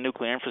them with the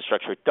nuclear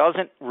infrastructure. It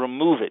doesn't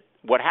remove it.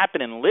 What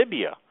happened in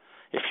Libya,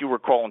 if you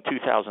recall in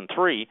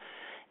 2003,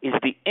 is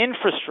the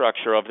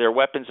infrastructure of their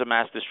weapons of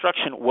mass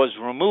destruction was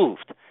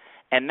removed.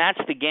 And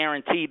that's the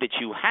guarantee that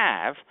you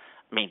have.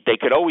 I mean, they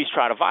could always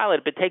try to violate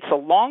it, but it takes a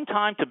long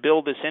time to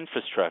build this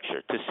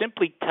infrastructure. To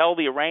simply tell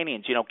the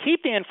Iranians,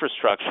 keep the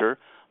infrastructure,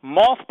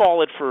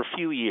 mothball it for a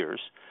few years,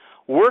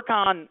 work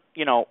on,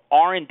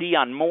 R&D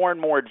on more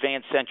and more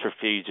advanced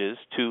centrifuges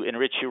to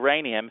enrich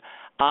uranium,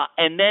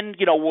 and then,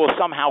 we'll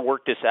somehow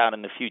work this out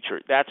in the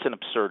future. That's an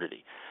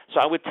absurdity. So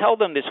I would tell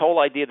them this whole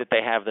idea that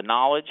they have the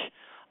knowledge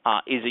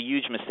is a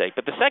huge mistake.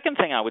 But the second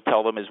thing I would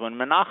tell them is when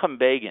Menachem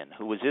Begin,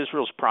 who was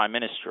Israel's prime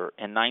minister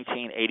in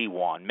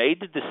 1981, made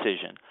the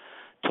decision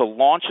to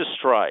launch a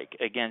strike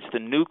against a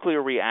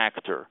nuclear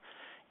reactor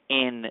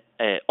in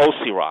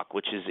Osirak,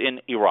 which is in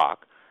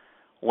Iraq,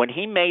 when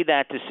he made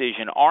that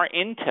decision, our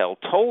intel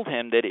told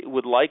him that it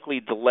would likely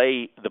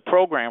delay the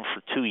program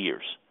for 2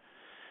 years.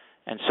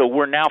 And so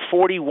we're now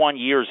 41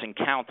 years and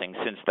counting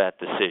since that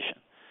decision.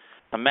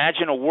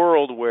 Imagine a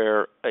world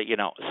where,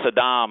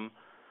 Saddam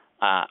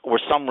or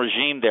some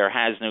regime there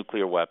has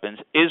nuclear weapons.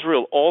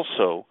 Israel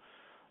also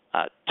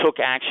took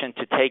action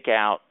to take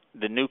out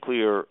the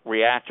nuclear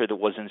reactor that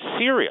was in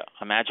Syria.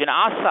 Imagine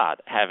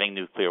Assad having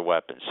nuclear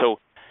weapons. So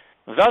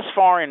thus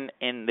far in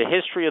the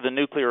history of the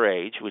nuclear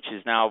age, which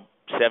is now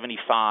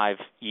 75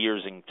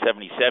 years and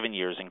 77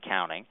 years and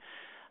counting,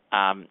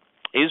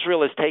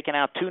 Israel has taken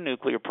out 2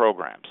 nuclear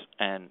programs,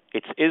 and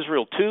it's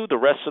Israel 2, the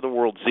rest of the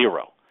world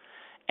 0.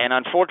 And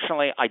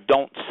unfortunately, I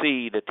don't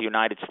see that the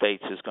United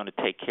States is going to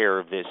take care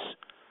of this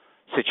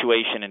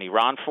situation in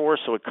Iran for us.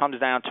 So it comes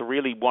down to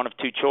really one of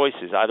 2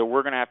 choices. Either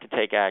we're going to have to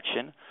take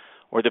action,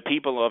 or the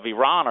people of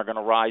Iran are going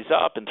to rise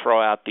up and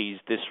throw out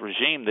this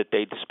regime that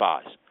they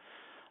despise.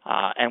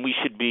 And we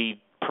should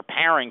be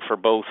preparing for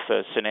both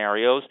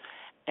scenarios,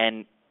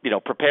 and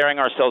preparing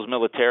ourselves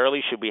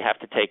militarily should we have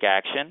to take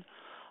action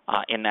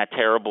in that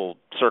terrible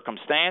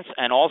circumstance,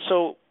 and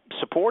also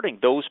supporting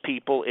those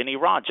people in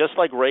Iran. Just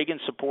like Reagan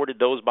supported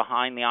those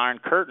behind the Iron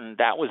Curtain,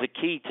 that was a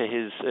key to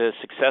his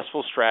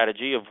successful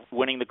strategy of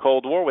winning the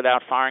Cold War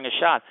without firing a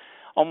shot.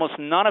 Almost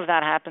none of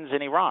that happens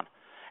in Iran.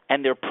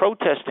 And they're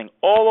protesting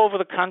all over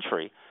the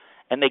country,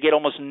 and they get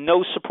almost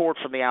no support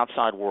from the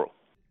outside world.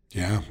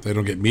 Yeah, they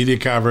don't get media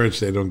coverage.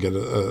 They don't get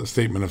a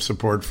statement of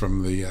support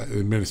from the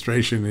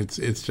administration.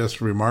 It's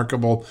just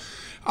remarkable.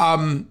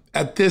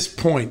 At this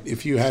point,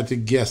 if you had to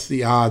guess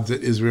the odds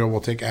that Israel will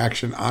take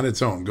action on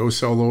its own, go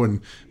solo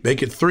and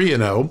make it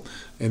 3-0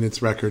 in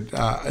its record,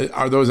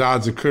 are those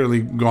odds have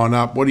clearly gone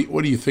up? What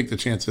do you think the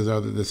chances are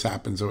that this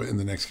happens in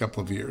the next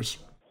couple of years?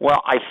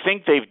 Well, I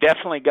think they've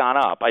definitely gone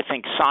up. I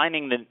think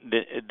signing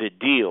the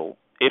deal,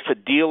 if a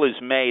deal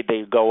is made,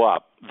 they go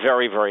up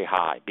very, very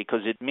high, because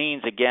it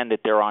means, again,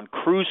 that they're on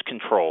cruise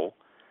control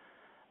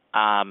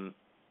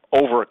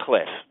over a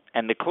cliff.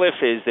 And the cliff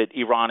is that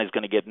Iran is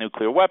going to get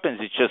nuclear weapons.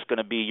 It's just going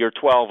to be year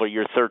 12 or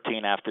year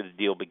 13 after the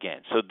deal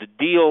begins. So the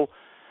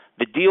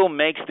deal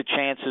makes the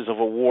chances of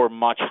a war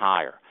much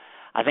higher.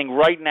 I think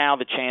right now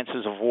the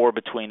chances of war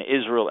between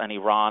Israel and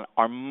Iran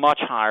are much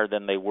higher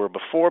than they were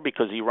before,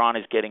 because Iran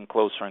is getting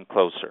closer and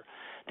closer.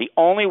 The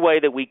only way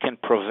that we can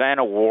prevent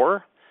a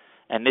war,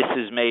 and this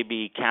is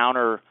maybe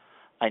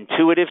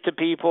counterintuitive to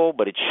people,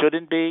 but it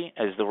shouldn't be,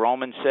 as the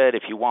Romans said,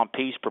 if you want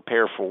peace,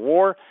 prepare for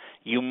war,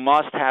 you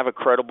must have a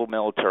credible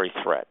military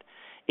threat.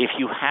 If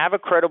you have a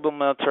credible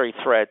military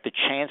threat, the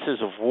chances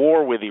of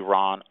war with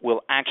Iran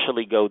will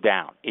actually go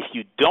down. If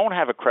you don't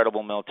have a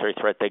credible military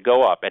threat, they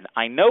go up. And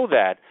I know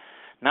that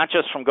not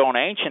just from going to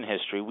ancient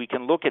history. We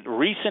can look at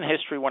recent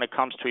history when it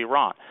comes to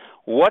Iran.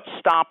 What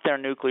stopped their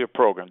nuclear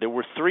program? There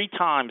were 3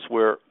 times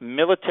where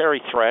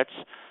military threats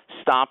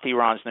stopped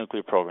Iran's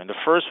nuclear program. The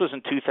first was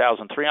in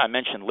 2003. I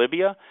mentioned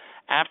Libya.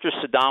 After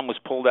Saddam was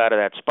pulled out of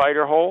that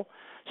spider hole,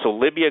 so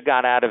Libya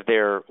got out of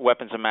their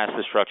weapons of mass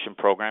destruction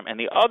program. And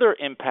the other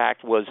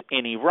impact was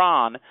in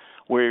Iran,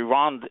 where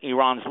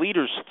Iran's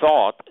leaders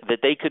thought that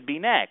they could be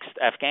next.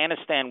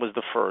 Afghanistan was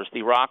the first.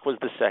 Iraq was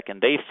the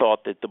second. They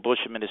thought that the Bush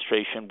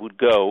administration would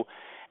go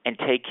and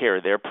take care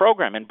of their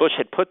program. And Bush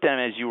had put them,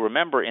 as you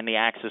remember, in the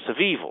axis of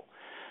evil.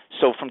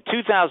 So from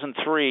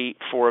 2003,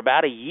 for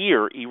about a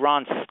year,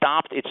 Iran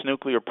stopped its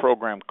nuclear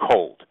program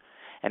cold.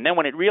 And then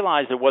when it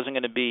realized there wasn't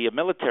going to be a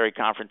military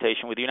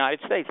confrontation with the United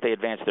States, they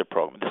advanced their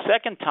program. The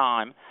second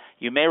time,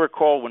 you may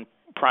recall when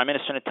Prime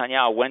Minister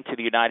Netanyahu went to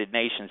the United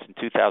Nations in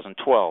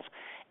 2012,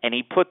 and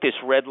he put this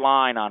red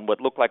line on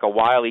what looked like a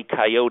Wile E.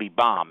 Coyote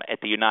bomb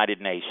at the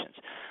United Nations.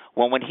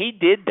 Well, when he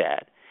did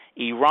that,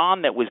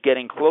 Iran, that was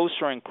getting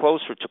closer and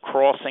closer to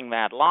crossing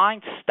that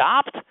line,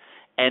 stopped.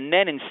 And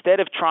then instead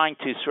of trying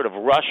to sort of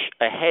rush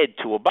ahead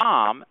to a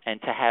bomb and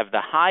to have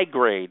the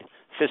high-grade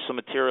fissile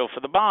material for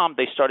the bomb,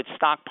 they started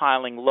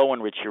stockpiling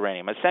low-enriched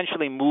uranium,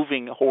 essentially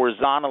moving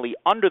horizontally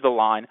under the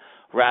line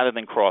rather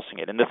than crossing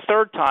it. And the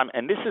third time,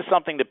 and this is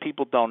something that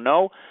people don't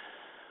know,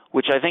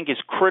 which I think is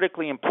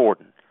critically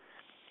important,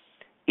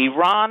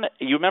 Iran,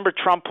 you remember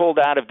Trump pulled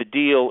out of the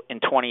deal in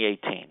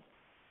 2018.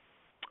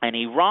 And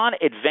Iran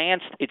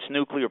advanced its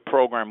nuclear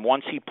program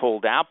once he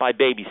pulled out by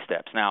baby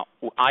steps. Now,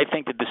 I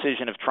think the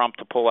decision of Trump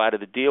to pull out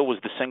of the deal was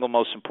the single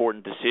most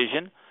important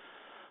decision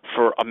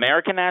for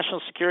American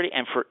national security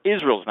and for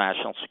Israel's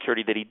national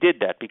security that he did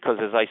that, because,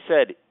 as I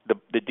said,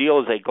 the deal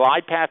is a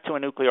glide path to a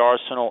nuclear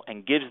arsenal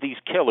and gives these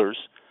killers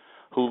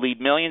who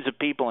lead millions of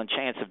people in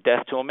chance of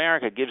death to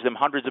America, gives them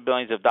hundreds of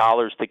billions of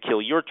dollars to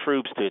kill your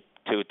troops,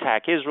 to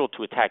attack Israel,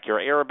 to attack your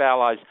Arab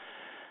allies.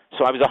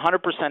 So I was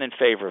 100% in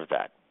favor of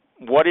that.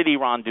 What did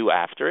Iran do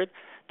after it?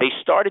 They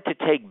started to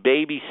take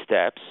baby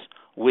steps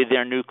with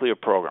their nuclear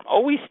program,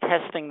 always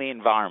testing the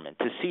environment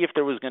to see if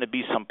there was going to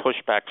be some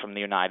pushback from the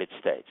United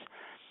States.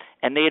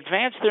 And they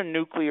advanced their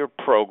nuclear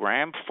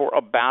program for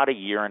about a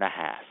year and a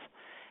half.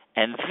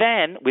 And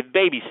then, with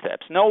baby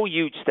steps, no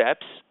huge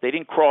steps, they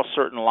didn't cross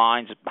certain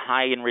lines,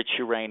 high-enriched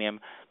uranium,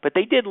 but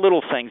they did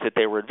little things that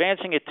they were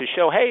advancing it to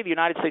show, hey, the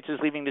United States is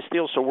leaving this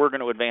deal, so we're going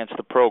to advance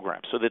the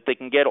program, so that they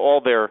can get all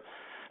their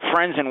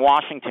friends in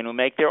Washington who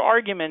make their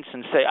arguments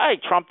and say,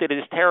 hey, Trump did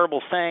this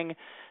terrible thing,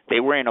 they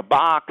were in a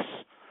box,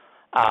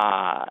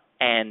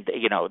 and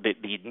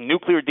the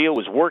nuclear deal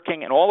was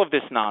working, and all of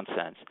this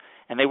nonsense.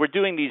 And they were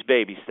doing these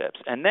baby steps.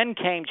 And then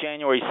came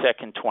January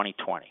 2nd,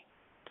 2020.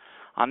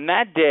 On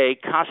that day,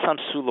 Qasem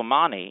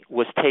Soleimani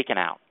was taken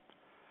out.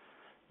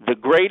 The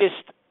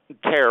greatest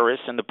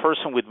terrorist and the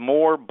person with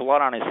more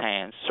blood on his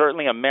hands,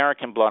 certainly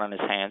American blood on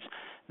his hands,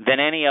 than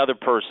any other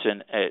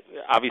person,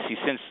 obviously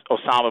since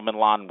Osama bin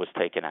Laden was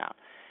taken out.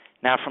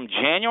 Now, from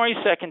January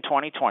 2nd,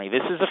 2020,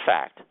 this is a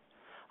fact,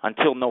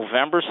 until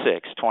November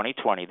 6th,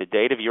 2020, the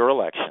date of your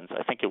elections,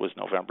 I think it was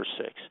November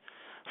 6th,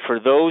 for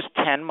those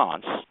 10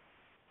 months,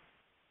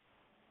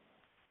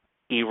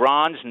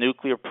 Iran's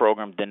nuclear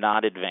program did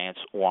not advance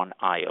one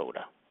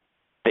iota.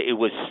 It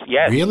was,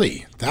 yes.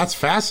 Really? That's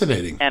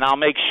fascinating. And I'll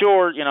make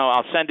sure,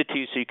 I'll send it to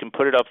you so you can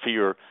put it up for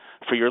your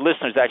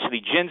listeners.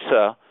 Actually,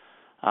 JINSA,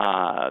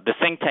 the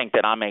think tank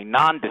that I'm a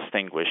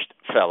non-distinguished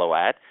fellow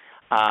at,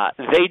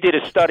 they did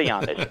a study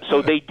on this.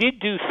 So they did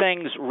do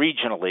things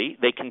regionally.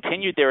 They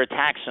continued their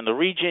attacks in the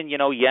region,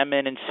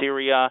 Yemen and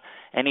Syria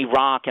and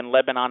Iraq and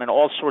Lebanon and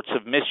all sorts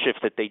of mischief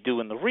that they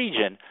do in the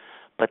region.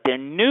 But their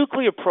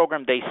nuclear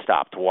program, they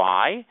stopped.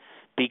 Why?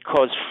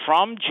 Because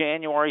from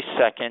January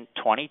 2nd,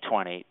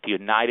 2020, the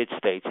United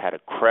States had a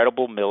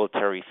credible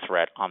military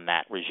threat on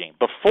that regime.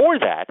 Before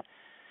that,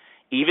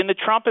 even the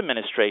Trump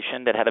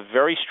administration that had a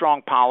very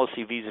strong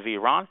policy vis-a-vis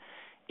Iran,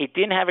 it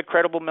didn't have a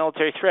credible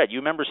military threat. You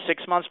remember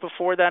 6 months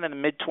before that in the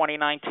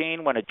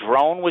mid-2019 when a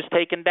drone was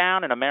taken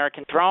down, an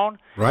American drone?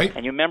 Right.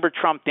 And you remember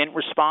Trump didn't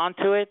respond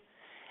to it?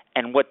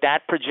 And what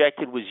that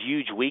projected was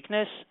huge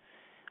weakness.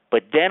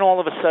 But then all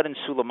of a sudden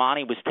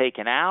Soleimani was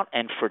taken out,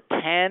 and for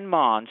 10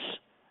 months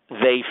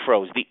they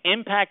froze. The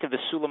impact of the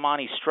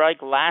Soleimani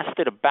strike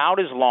lasted about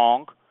as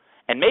long,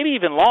 and maybe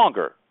even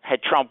longer,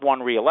 had Trump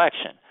won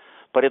re-election.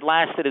 But it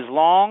lasted as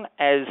long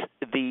as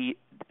the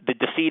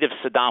defeat of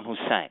Saddam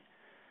Hussein.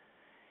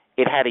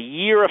 It had a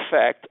year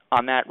effect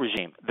on that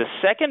regime. The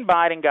second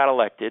Biden got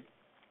elected,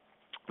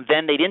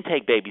 then they didn't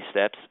take baby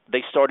steps.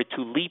 They started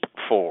to leap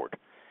forward.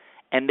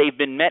 And they've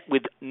been met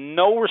with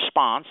no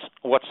response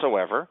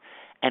whatsoever.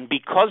 And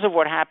because of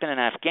what happened in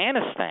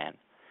Afghanistan,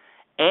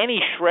 any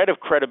shred of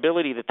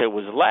credibility that there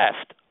was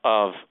left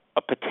of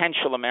a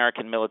potential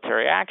American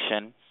military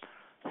action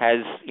has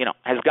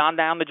gone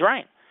down the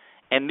drain.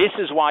 And this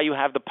is why you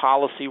have the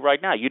policy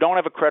right now. You don't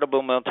have a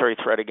credible military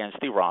threat against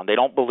Iran. They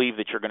don't believe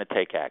that you're going to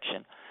take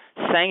action.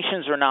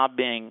 Sanctions are not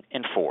being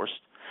enforced.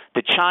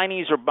 The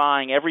Chinese are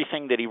buying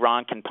everything that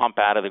Iran can pump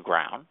out of the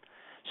ground.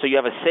 So you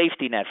have a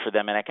safety net for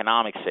them, an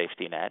economic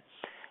safety net.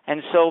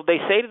 And so they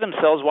say to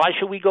themselves, why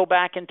should we go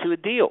back into a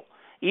deal?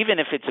 Even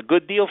if it's a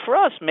good deal for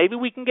us, maybe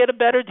we can get a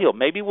better deal.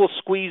 Maybe we'll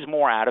squeeze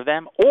more out of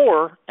them.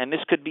 Or, and this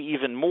could be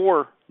even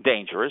more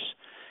dangerous,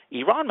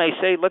 Iran may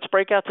say, let's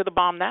break out to the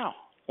bomb now,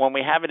 when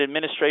we have an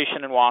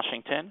administration in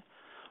Washington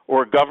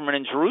or a government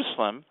in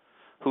Jerusalem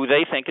who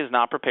they think is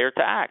not prepared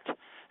to act.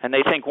 And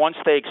they think once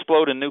they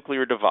explode a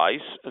nuclear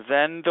device,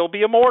 then they'll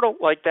be immortal,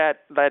 like that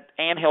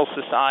anthill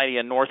society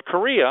in North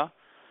Korea,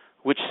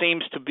 which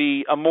seems to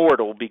be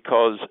immortal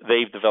because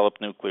they've developed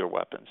nuclear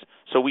weapons.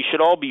 So we should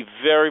all be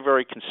very,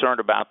 very concerned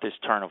about this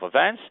turn of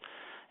events.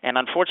 And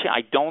unfortunately,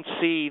 I don't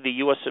see the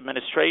U.S.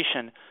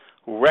 administration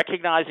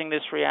recognizing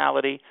this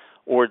reality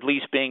or at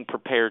least being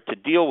prepared to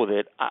deal with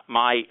it.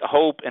 My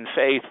hope and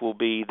faith will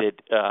be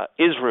that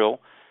Israel,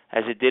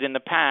 as it did in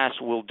the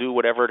past, will do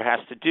whatever it has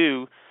to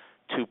do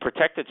to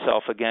protect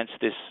itself against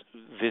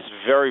this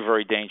very,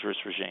 very dangerous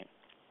regime.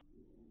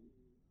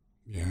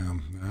 Yeah,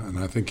 and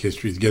I think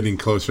history is getting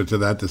closer to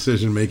that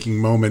decision-making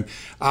moment.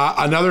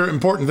 Another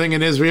important thing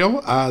in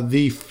Israel,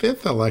 the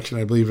fifth election,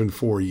 I believe, in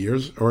 4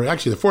 years, or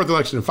actually the fourth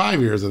election in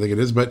 5 years, I think it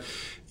is, but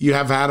you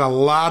have had a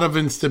lot of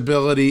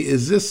instability.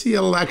 Is this the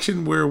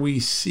election where we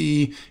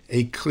see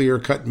a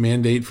clear-cut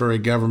mandate for a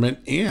government,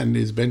 and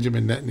is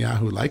Benjamin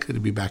Netanyahu likely to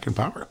be back in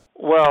power?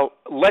 Well,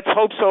 let's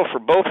hope so for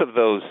both of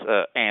those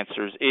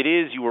answers. It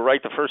is, you were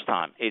right the first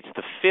time, it's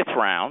the fifth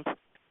round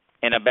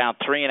in about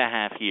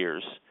 3.5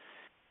 years.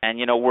 And,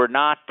 we're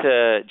not,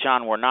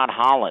 John, we're not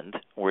Holland,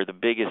 where the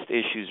biggest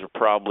issues are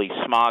probably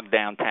smog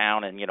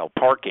downtown and,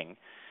 parking.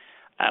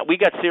 We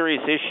got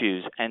serious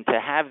issues, and to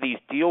have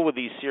deal with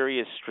these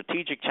serious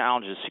strategic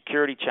challenges,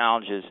 security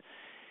challenges,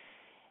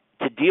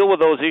 to deal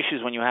with those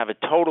issues when you have a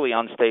totally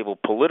unstable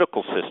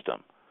political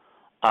system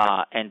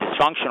and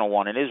dysfunctional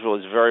one in Israel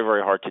is very,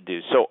 very hard to do.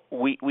 So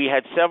we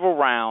had several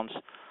rounds,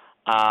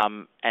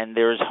 and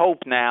there's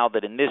hope now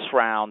that in this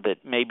round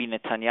that maybe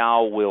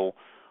Netanyahu will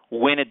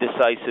win a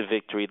decisive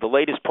victory. The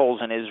latest polls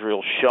in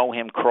Israel show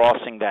him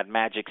crossing that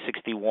magic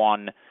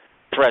 61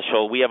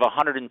 threshold. We have a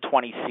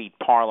 120-seat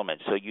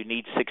parliament, so you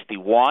need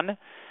 61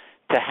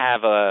 to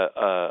have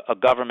a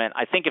government.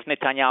 I think if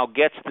Netanyahu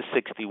gets to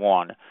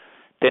 61,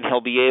 then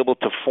he'll be able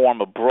to form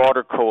a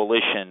broader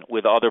coalition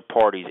with other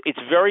parties. It's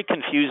very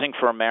confusing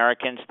for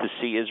Americans to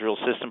see Israel's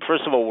system.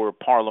 First of all, we're a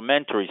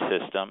parliamentary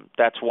system.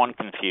 That's one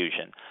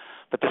confusion.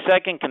 But the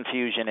second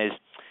confusion is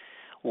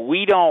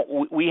we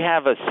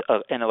have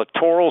an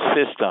electoral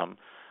system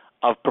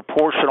of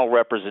proportional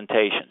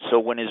representation. So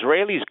when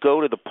Israelis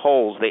go to the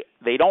polls,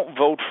 they don't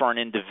vote for an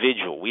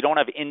individual. We don't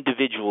have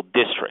individual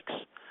districts.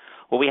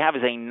 What we have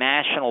is a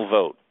national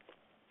vote.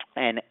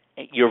 And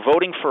you're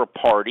voting for a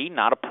party,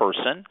 not a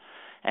person,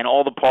 and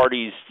all the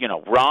parties,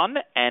 run,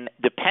 and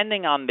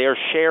depending on their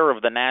share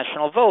of the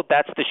national vote,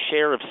 that's the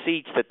share of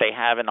seats that they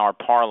have in our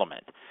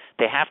parliament.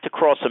 They have to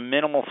cross a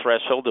minimal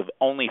threshold of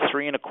only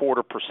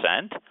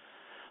 3.25%.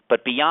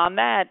 But beyond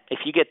that, if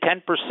you get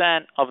 10%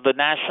 of the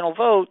national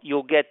vote,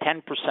 you'll get 10%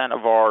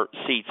 of our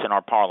seats in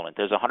our parliament.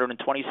 There's a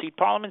 120-seat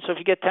parliament, so if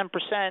you get 10%,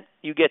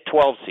 you get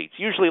 12 seats.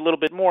 Usually a little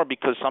bit more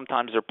because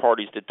sometimes there are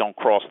parties that don't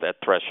cross that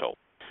threshold.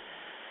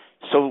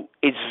 So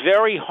it's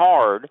very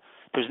hard.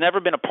 There's never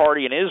been a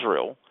party in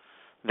Israel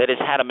that has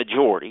had a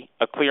majority,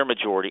 a clear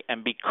majority,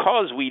 and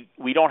because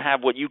we don't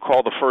have what you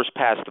call the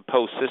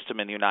first-past-the-post system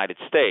in the United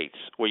States,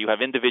 where you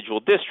have individual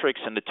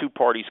districts and the two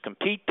parties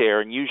compete there,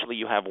 and usually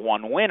you have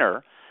one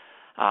winner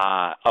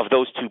of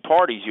those two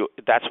parties,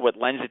 that's what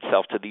lends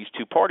itself to these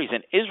two parties.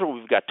 In Israel,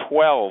 we've got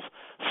 12,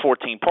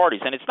 14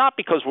 parties, and it's not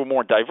because we're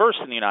more diverse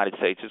in the United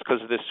States, it's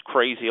because of this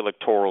crazy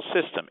electoral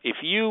system. If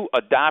you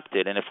adopt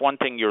it, and if one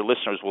thing your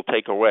listeners will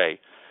take away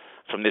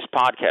from this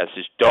podcast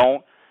is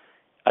don't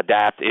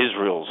adapt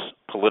Israel's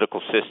political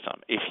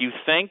system. If you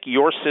think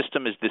your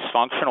system is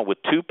dysfunctional with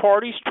two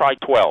parties, try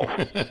 12.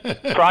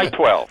 Try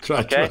 12. Try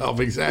okay?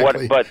 12,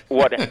 exactly.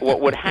 What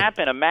would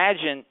happen,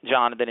 imagine,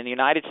 John, that in the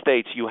United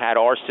States you had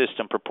our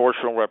system,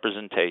 proportional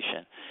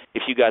representation.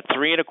 If you got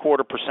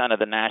 3.25% of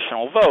the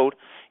national vote,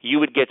 you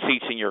would get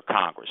seats in your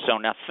Congress. So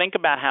now think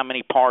about how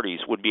many parties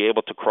would be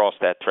able to cross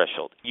that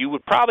threshold. You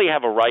would probably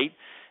have a right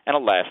and a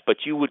left, but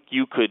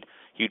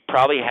you'd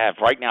probably have,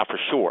 right now for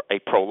sure, a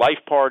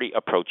pro-life party,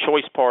 a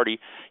pro-choice party.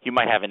 You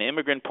might have an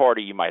immigrant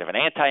party. You might have an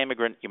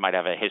anti-immigrant. You might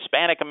have a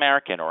Hispanic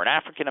American or an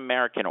African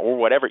American or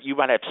whatever. You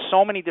might have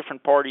so many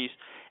different parties.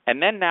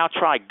 And then now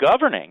try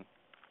governing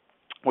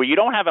where you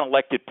don't have an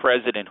elected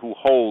president who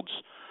holds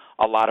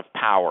a lot of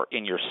power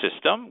in your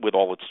system with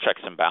all its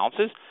checks and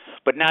balances.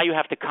 But now you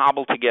have to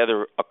cobble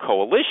together a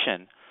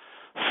coalition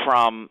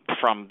from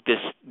this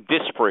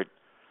disparate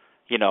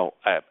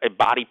a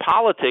body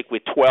politic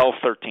with 12,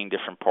 13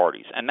 different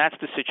parties. And that's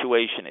the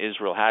situation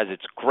Israel has.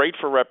 It's great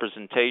for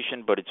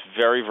representation, but it's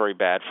very, very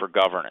bad for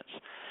governance.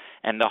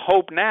 And the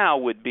hope now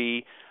would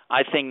be,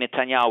 I think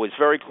Netanyahu is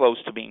very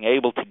close to being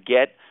able to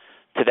get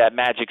to that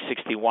magic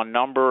 61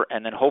 number,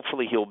 and then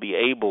hopefully he'll be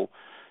able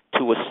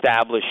to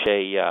establish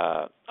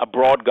a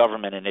broad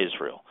government in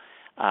Israel.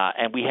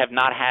 And we have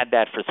not had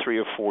that for 3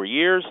 or 4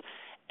 years,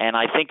 and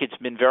I think it's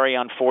been very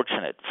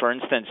unfortunate. For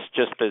instance,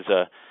 just as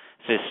a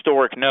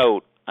historic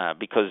note,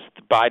 because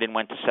Biden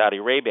went to Saudi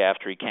Arabia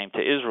after he came to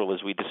Israel,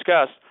 as we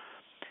discussed,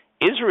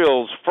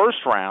 Israel's first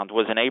round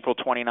was in April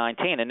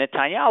 2019, and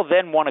Netanyahu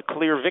then won a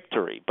clear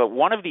victory. But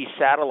one of these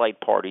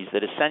satellite parties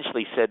that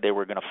essentially said they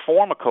were going to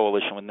form a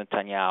coalition with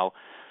Netanyahu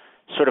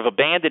sort of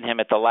abandoned him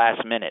at the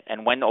last minute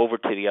and went over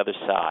to the other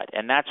side.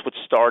 And that's what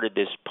started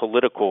this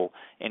political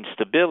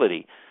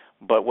instability.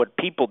 But what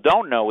people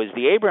don't know is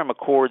the Abraham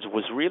Accords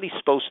was really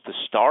supposed to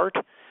start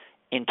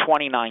in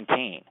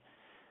 2019.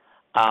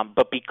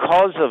 But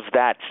because of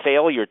that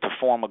failure to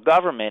form a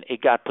government, it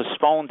got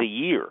postponed a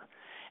year.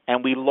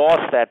 And we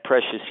lost that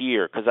precious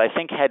year because I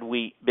think had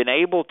we been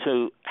able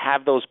to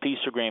have those peace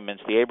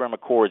agreements, the Abraham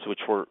Accords,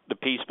 which were the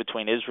peace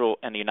between Israel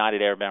and the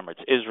United Arab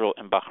Emirates, Israel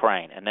and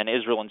Bahrain, and then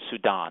Israel and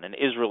Sudan, and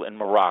Israel and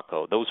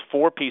Morocco, those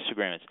 4 peace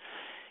agreements,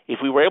 if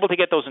we were able to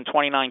get those in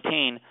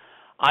 2019,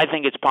 I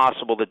think it's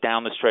possible that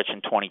down the stretch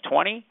in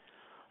 2020,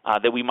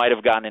 that we might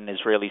have gotten an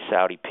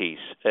Israeli-Saudi peace,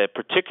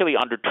 particularly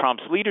under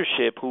Trump's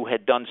leadership, who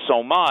had done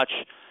so much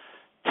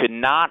to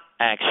not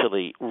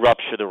actually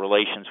rupture the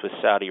relations with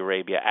Saudi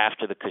Arabia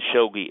after the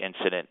Khashoggi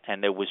incident,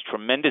 and there was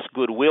tremendous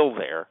goodwill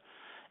there.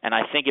 And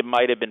I think it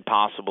might have been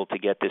possible to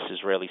get this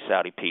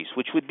Israeli-Saudi peace,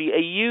 which would be a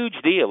huge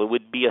deal. It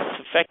would be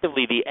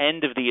effectively the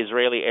end of the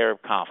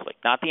Israeli-Arab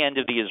conflict, not the end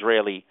of the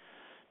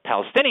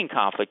Israeli-Palestinian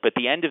conflict, but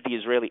the end of the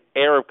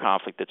Israeli-Arab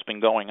conflict that's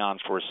been going on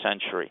for a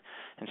century.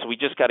 And so we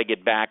just got to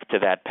get back to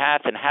that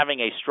path, and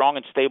having a strong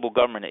and stable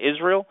government in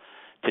Israel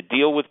to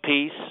deal with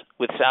peace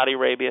with Saudi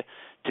Arabia,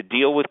 to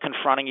deal with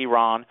confronting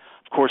Iran,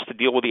 of course, to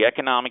deal with the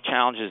economic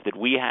challenges that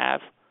we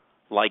have,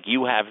 like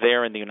you have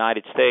there in the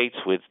United States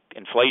with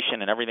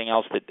inflation and everything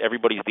else that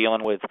everybody's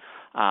dealing with.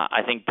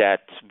 I think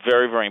that's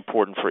very, very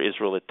important for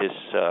Israel at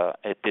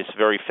this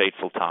very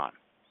fateful time.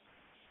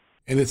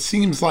 And it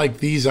seems like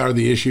these are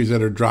the issues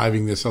that are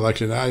driving this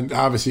election.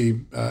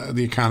 Obviously,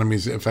 the economy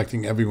is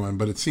affecting everyone,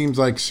 but it seems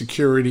like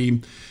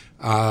security,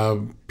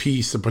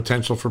 peace, the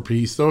potential for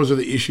peace, those are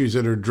the issues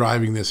that are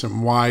driving this,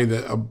 and why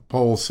the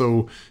polls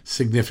so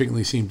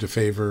significantly seem to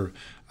favor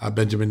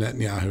Benjamin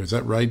Netanyahu. Is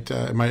that right?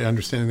 Am I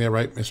understanding that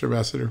right, Mr.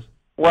 Ambassador?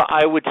 Well,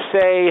 I would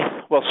say,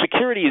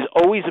 security is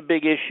always a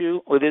big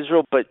issue with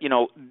Israel, but,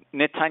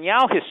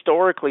 Netanyahu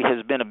historically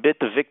has been a bit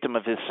the victim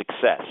of his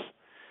success.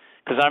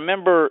 Because I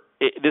remember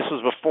this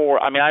was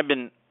before.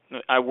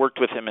 I worked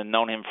with him and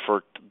known him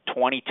for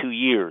 22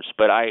 years,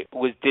 but I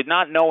did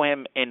not know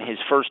him in his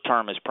first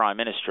term as prime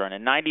minister. And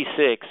in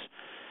 '96,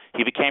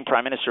 he became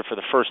prime minister for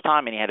the first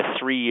time, and he had a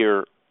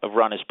 3-year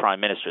run as prime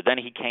minister. Then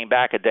he came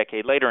back a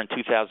decade later in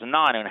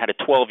 2009 and had a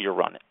 12-year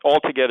run.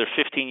 Altogether,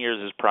 15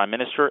 years as prime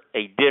minister,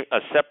 a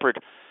separate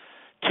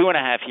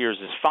 2.5 years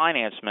as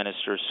finance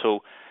minister.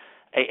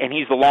 And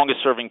he's the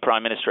longest-serving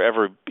prime minister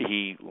ever.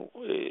 He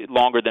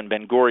longer than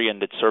Ben-Gurion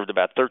that served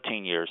about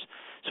 13 years.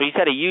 So he's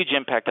had a huge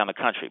impact on the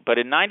country. But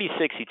in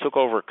 96, he took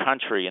over a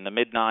country in the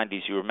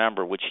mid-90s, you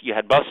remember, which you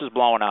had buses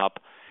blowing up,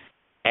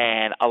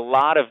 and a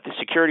lot of the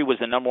security was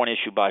the number one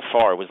issue by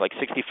far. It was like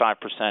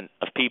 65%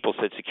 of people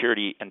said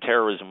security and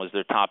terrorism was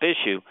their top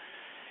issue.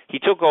 He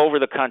took over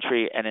the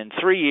country, and in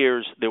 3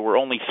 years, there were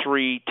only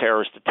 3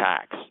 terrorist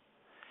attacks.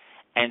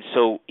 And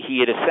so he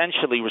had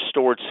essentially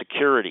restored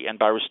security. And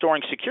by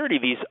restoring security,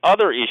 these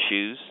other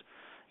issues,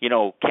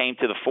 came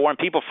to the fore, and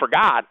people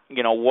forgot,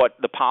 what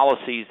the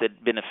policies that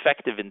had been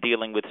effective in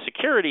dealing with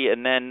security.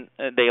 And then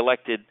they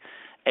elected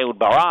Ehud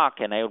Barak,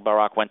 and Ehud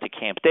Barak went to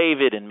Camp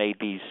David and made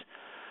these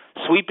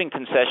sweeping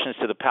concessions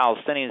to the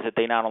Palestinians that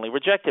they not only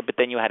rejected, but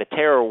then you had a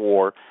terror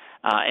war.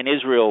 In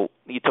Israel,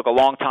 it took a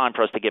long time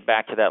for us to get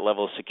back to that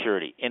level of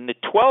security. In the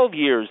 12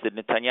 years that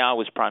Netanyahu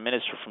was prime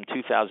minister from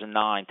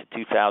 2009 to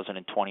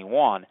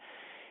 2021,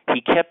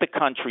 he kept the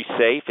country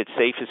safe, its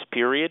safest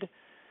period,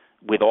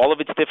 with all of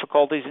its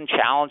difficulties and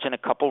challenge and a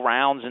couple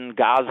rounds in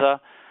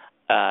Gaza.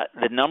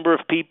 The number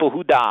of people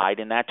who died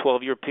in that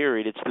 12-year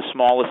period, it's the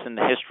smallest in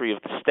the history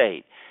of the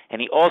state.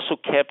 And he also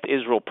kept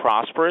Israel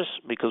prosperous,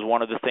 because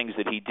one of the things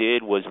that he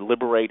did was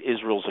liberate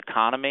Israel's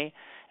economy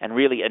and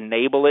really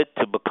enable it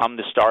to become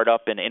the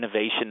startup and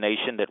innovation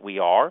nation that we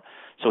are.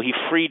 So he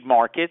freed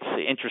markets.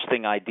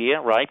 Interesting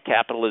idea, right?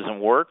 Capitalism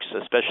works,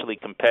 especially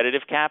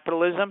competitive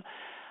capitalism.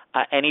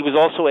 And he was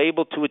also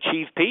able to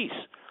achieve peace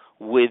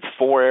with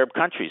 4 Arab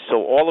countries.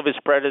 So all of his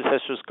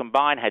predecessors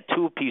combined had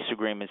 2 peace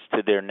agreements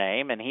to their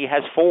name, and he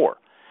has 4.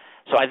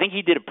 So I think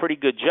he did a pretty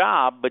good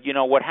job. But,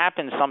 what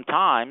happens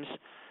sometimes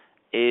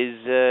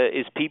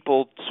is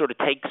people sort of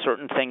take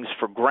certain things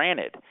for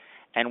granted.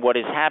 And what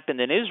has happened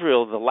in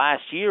Israel the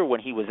last year, when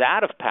he was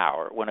out of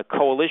power, when a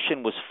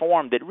coalition was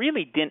formed that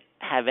really didn't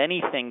have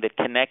anything that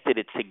connected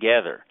it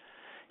together.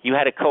 You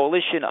had a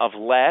coalition of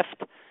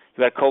left.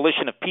 You had a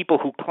coalition of people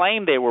who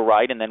claimed they were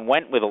right and then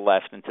went with the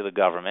left into the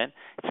government.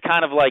 It's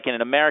kind of like,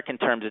 in American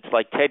terms, it's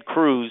like Ted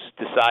Cruz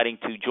deciding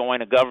to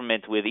join a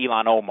government with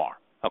Ilhan Omar,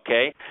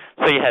 okay?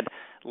 So you had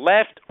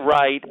left,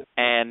 right,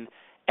 and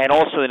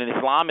also an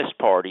Islamist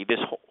party.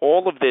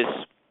 All of this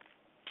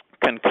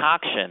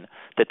concoction,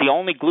 that the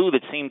only glue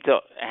that seemed to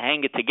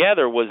hold it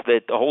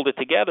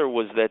together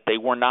was that they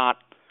were not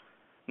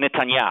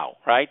Netanyahu,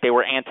 right? They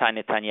were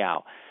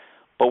anti-Netanyahu.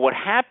 But what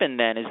happened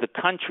then is the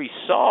country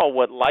saw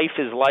what life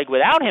is like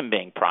without him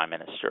being prime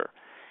minister,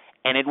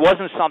 and it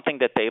wasn't something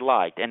that they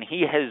liked. And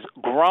he has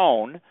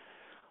grown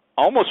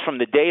almost from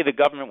the day the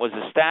government was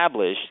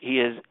established. He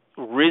has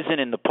risen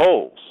in the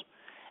polls.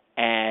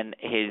 And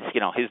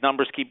his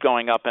numbers keep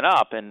going up and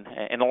up. And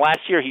in the last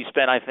year, he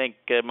spent, I think,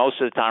 most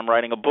of the time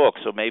writing a book.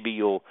 So maybe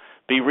you'll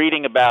be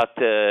reading about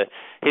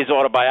his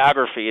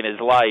autobiography and his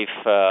life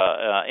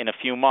in a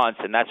few months.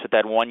 And that's what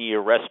that 1-year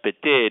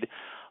respite did.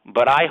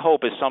 But I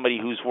hope, as somebody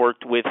who's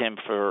worked with him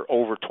for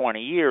over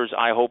 20 years,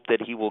 I hope that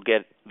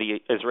the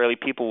Israeli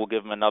people will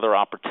give him another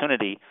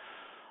opportunity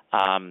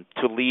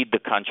to lead the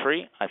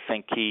country. I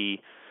think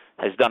he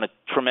has done a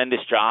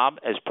tremendous job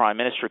as prime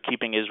minister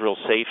keeping Israel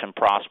safe and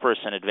prosperous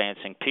and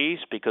advancing peace,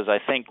 because I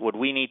think what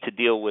we need to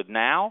deal with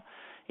now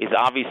is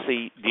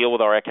obviously deal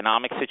with our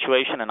economic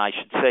situation, and I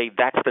should say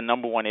that's the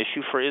number one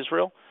issue for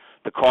Israel.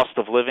 The cost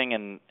of living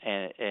and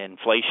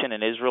inflation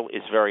in Israel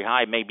is very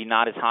high, maybe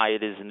not as high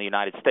as it is in the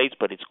United States,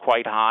 but it's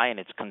quite high, and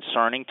it's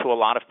concerning to a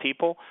lot of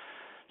people.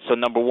 So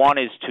number one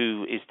is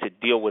to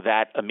deal with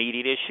that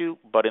immediate issue,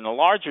 but in a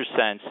larger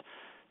sense,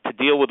 to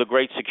deal with the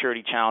great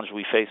security challenge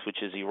we face,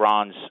 which is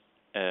Iran's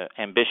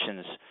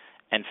ambitions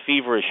and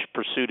feverish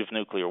pursuit of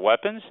nuclear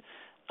weapons,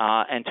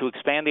 and to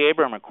expand the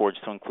Abraham Accords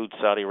to include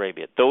Saudi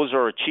Arabia. Those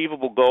are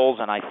achievable goals,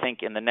 and I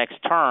think in the next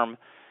term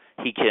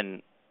he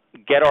can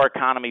get our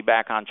economy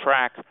back on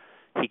track.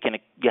 He can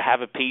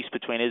have a peace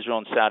between Israel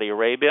and Saudi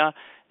Arabia,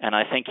 and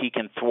I think he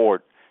can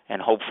thwart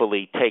and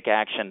hopefully take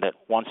action that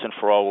once and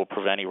for all will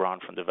prevent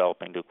Iran from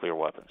developing nuclear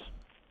weapons.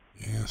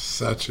 Yeah,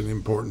 such an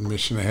important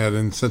mission ahead,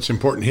 and such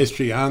important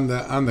history on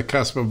the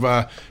cusp of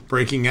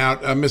breaking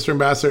out. Mr.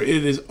 Ambassador,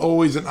 it is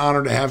always an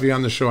honor to have you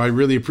on the show. I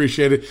really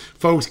appreciate it.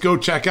 Folks, go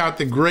check out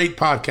the great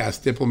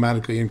podcast,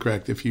 Diplomatically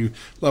Incorrect. If you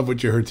love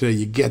what you heard today,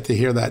 you get to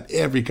hear that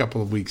every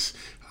couple of weeks.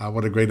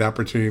 What a great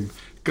opportunity.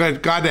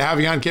 Glad to have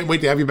you on. Can't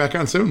wait to have you back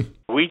on soon.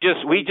 We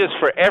just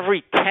for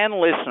every 10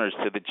 listeners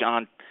to the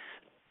John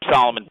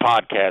Solomon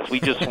podcast, we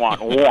just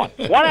want one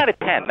out of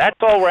 10. That's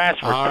all we're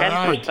asking for.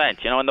 10%.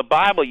 Right. In the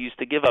Bible, you used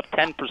to give up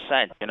 10%,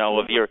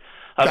 of your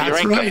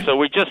income. Right. So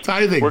we're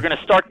going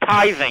to start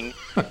tithing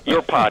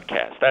your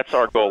podcast. That's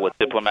our goal with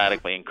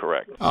Diplomatically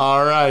Incorrect.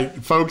 All right,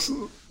 folks,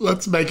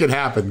 let's make it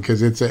happen,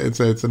 because it's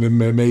an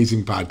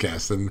amazing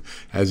podcast, and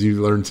as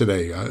you learned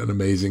today, an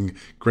amazing,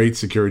 great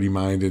security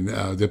mind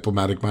and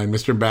diplomatic mind.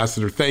 Mr.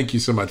 Ambassador, thank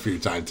you so much for your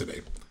time today.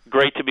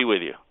 Great to be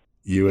with you.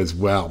 You as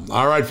well.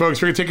 All right,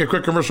 folks, we're going to take a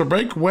quick commercial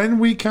break. When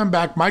we come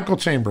back, Michael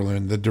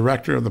Chamberlain, the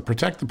director of the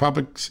Protect the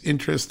Public's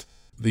Interest,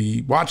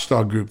 the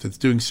watchdog group that's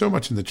doing so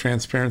much in the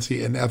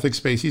transparency and ethics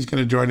space, he's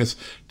going to join us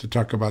to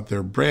talk about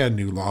their brand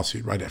new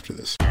lawsuit right after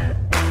this.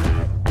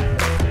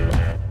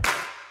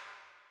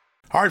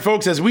 All right,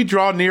 folks, as we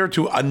draw near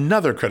to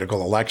another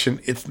critical election,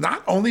 it's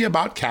not only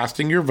about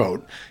casting your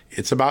vote,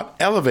 it's about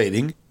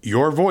elevating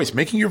your voice,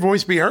 making your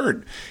voice be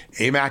heard.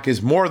 AMAC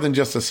is more than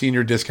just a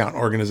senior discount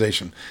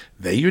organization.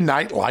 They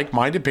unite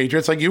like-minded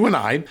patriots like you and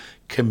I,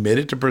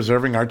 committed to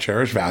preserving our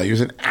cherished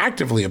values and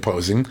actively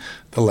opposing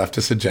the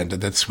leftist agenda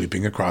that's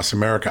sweeping across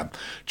America.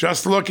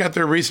 Just look at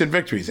their recent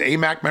victories.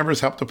 AMAC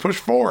members helped to push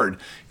forward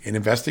an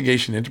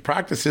investigation into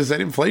practices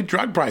that inflate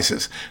drug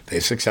prices.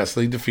 They've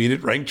successfully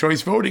defeated ranked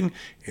choice voting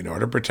in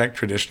order to protect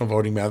traditional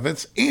voting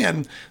methods,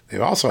 and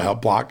they've also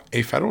helped block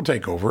a federal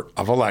takeover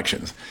of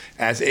elections.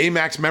 As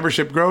AMAC's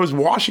membership grows,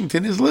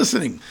 Washington is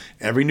listening.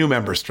 Every new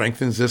member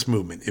strengthens this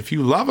movement. If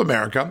you love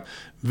America,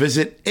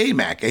 visit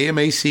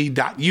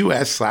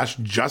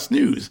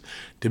amac.us/justnews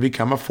to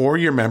become a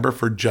 4-year member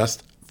for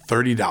just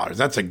 $30.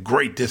 That's a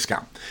great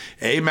discount.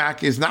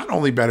 AMAC is not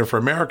only better for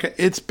America,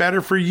 it's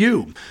better for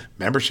you.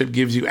 Membership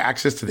gives you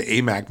access to the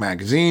AMAC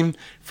magazine,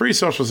 free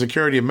Social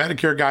Security and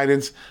Medicare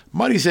guidance,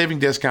 money-saving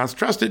discounts,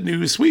 trusted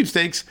news,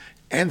 sweepstakes,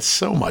 and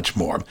so much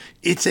more.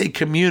 It's a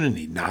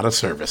community, not a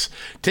service.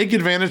 Take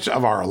advantage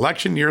of our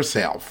election year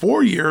sale,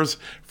 4 years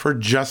for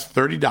just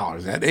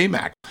 $30 at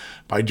AMAC.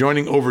 By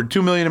joining over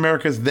 2 million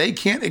Americans, they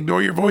can't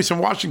ignore your voice in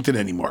Washington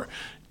anymore.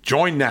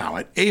 Join now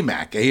at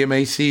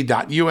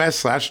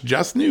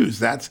amac.us/justnews.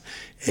 That's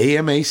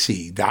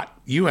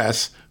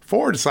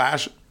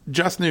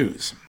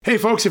amac.us/justnews. Hey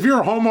folks, if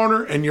you're a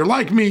homeowner and you're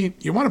like me,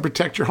 you want to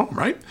protect your home,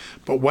 right?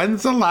 But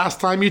when's the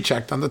last time you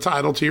checked on the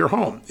title to your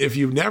home? If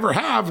you never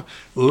have,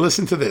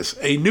 listen to this.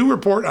 A new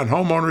report on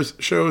homeowners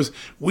shows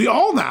we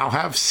all now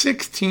have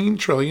 $16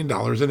 trillion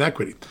in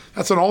equity.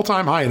 That's an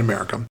all-time high in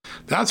America.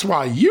 That's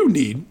why you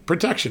need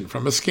protection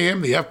from a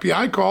scam the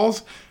FBI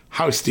calls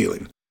house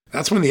stealing.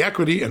 That's when the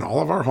equity in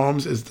all of our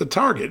homes is the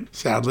target,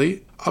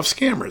 sadly, of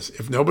scammers.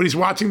 If nobody's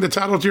watching the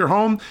title to your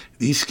home,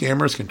 these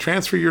scammers can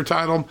transfer your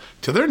title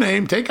to their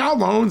name, take out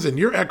loans, and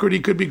your equity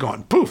could be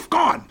gone. Poof,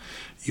 gone.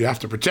 You have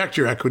to protect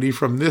your equity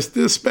from this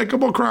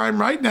despicable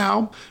crime right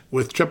now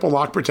with triple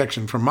lock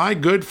protection from my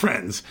good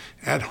friends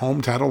at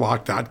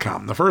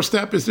HomeTitleLock.com. The first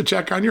step is to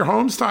check on your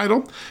home's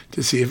title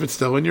to see if it's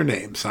still in your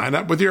name. Sign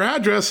up with your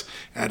address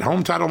at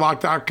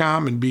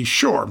HomeTitleLock.com and be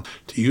sure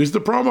to use the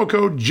promo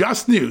code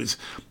JUSTNEWS.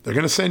 They're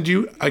going to send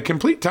you a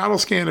complete title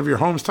scan of your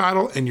home's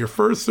title and your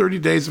first 30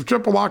 days of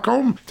triple lock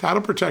home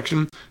title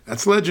protection.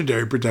 That's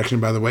legendary protection,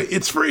 by the way.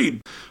 It's free.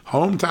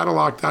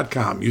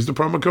 HomeTitleLock.com. Use the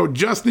promo code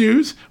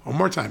JUSTNEWS. One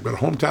more time, go to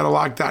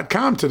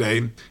HomeTitleLock.com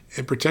today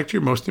and protect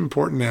your most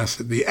important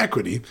asset, the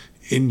equity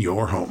in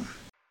your home.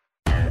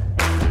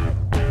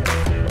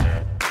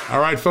 All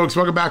right, folks,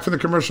 welcome back from the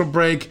commercial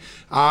break.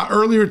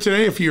 Earlier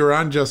today, if you were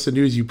on Just the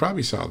News, you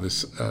probably saw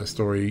this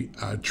story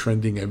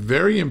trending, a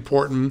very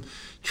important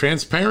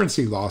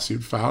transparency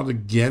lawsuit filed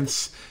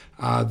against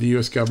the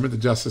U.S. government, the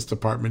Justice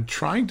Department,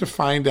 trying to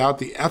find out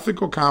the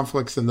ethical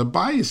conflicts and the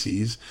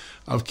biases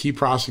of key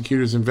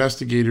prosecutors,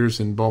 investigators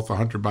in both the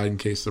Hunter Biden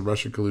case, the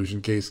Russia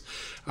collusion case.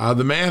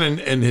 The man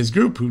and his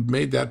group who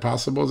made that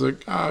possible is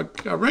a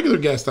regular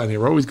guest on here.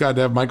 We're always glad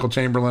to have Michael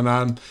Chamberlain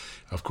on,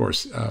 of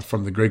course,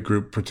 from the great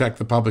group Protect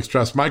the Public's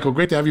Trust. Michael,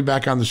 great to have you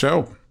back on the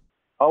show.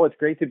 Oh, it's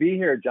great to be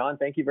here, John.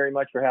 Thank you very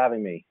much for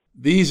having me.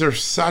 These are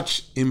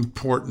such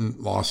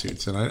important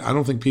lawsuits, and I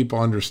don't think people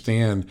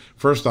understand,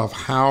 first off,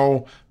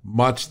 how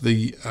much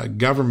the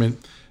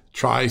government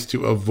tries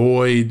to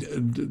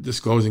avoid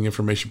disclosing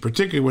information,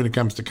 particularly when it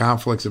comes to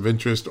conflicts of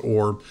interest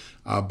or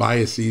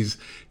biases.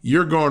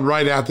 You're going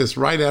right at this,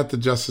 right at the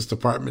Justice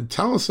Department.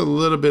 Tell us a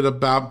little bit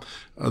about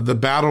the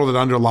battle that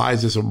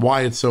underlies this and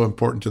why it's so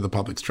important to the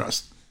public's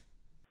trust.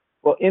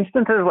 Well,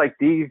 instances like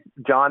these,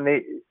 John,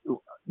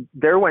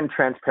 they're when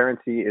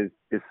transparency is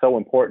so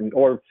important,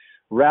 or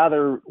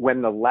rather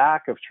when the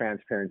lack of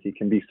transparency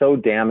can be so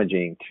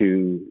damaging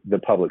to the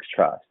public's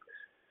trust.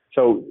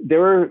 So there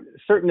were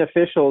certain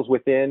officials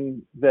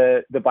within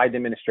the Biden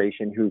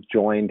administration who've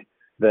joined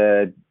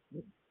the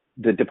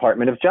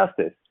Department of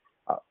Justice.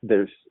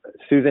 There's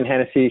Susan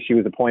Hennessy. She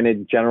was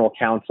appointed general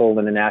counsel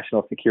in the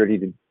National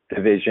Security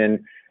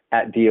Division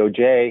at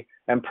DOJ.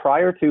 And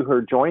prior to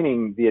her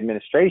joining the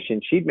administration,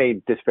 she'd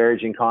made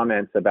disparaging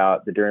comments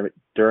about the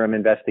Durham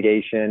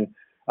investigation,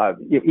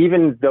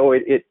 even though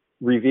it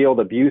revealed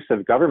abuse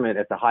of government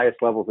at the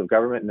highest levels of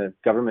government and the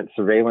government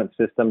surveillance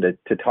system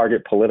to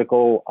target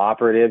political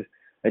operatives.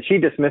 And she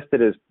dismissed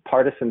it as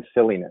partisan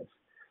silliness.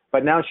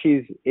 But now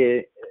she's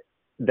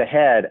the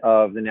head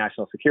of the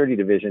National Security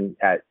Division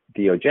at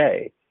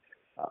DOJ.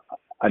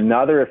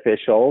 Another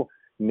official,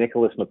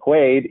 Nicholas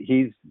McQuaid,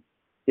 he's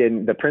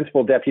in the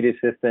principal deputy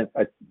assistant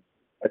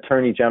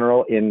attorney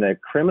general in the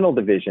criminal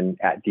division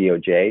at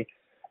DOJ.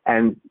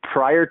 And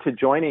prior to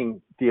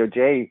joining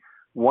DOJ,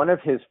 one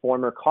of his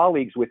former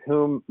colleagues with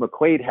whom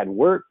McQuaid had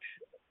worked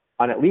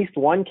on at least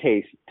one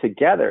case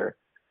together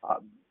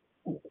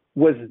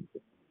was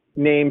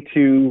named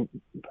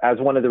as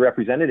one of the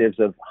representatives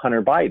of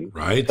Hunter Biden.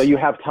 Right. So you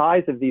have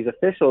ties of these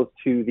officials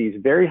to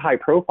these very high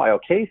profile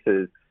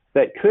cases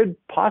that could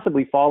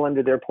possibly fall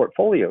under their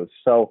portfolios.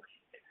 So,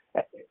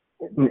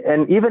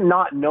 and even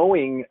not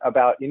knowing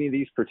about any of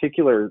these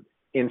particular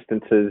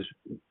instances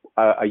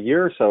a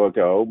year or so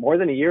ago, more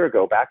than a year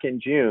ago, back in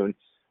June,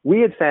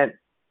 we had sent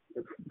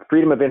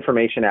Freedom of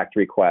Information Act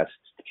requests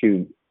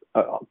to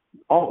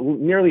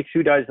nearly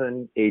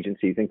 24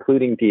 agencies,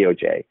 including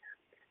DOJ,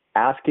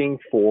 asking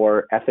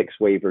for ethics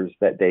waivers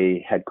that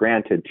they had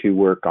granted to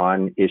work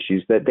on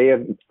issues that they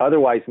have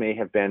otherwise may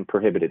have been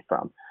prohibited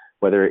from,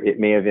 whether it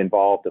may have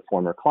involved a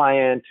former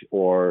client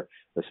or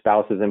the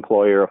spouse's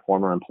employer, a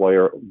former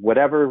employer,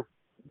 whatever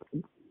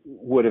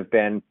would have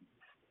been,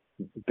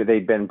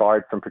 they'd been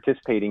barred from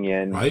participating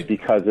in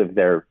because of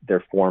their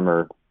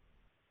former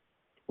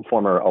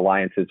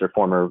alliances or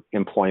former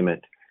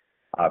employment,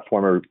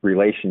 former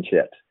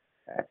relationships.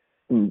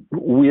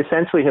 We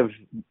essentially have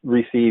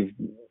received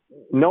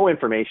no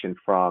information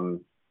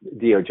from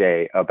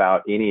DOJ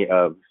about any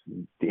of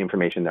the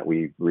information that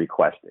we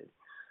requested.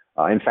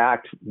 In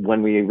fact,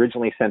 when we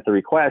originally sent the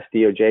request,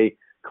 DOJ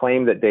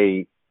claimed that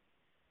they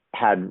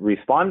had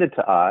responded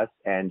to us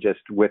and just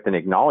with an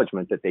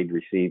acknowledgement that they'd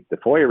received the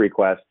FOIA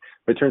request,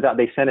 but it turns out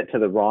they sent it to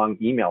the wrong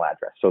email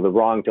address, so the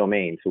wrong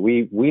domain. So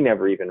we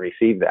never even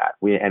received that.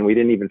 We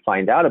didn't even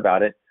find out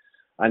about it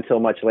until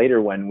much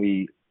later when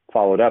we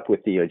followed up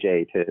with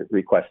DOJ to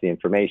request the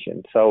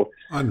information. So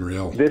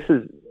unreal. This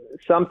is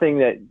something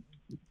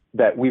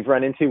that we've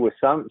run into with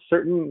some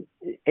certain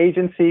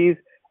agencies,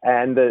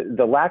 and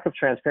the lack of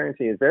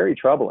transparency is very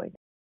troubling.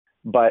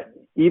 But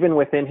even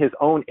within his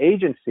own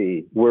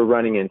agency, we're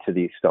running into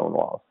these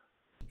stonewalls.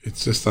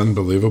 It's just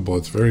unbelievable.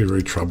 It's very,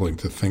 very troubling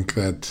to think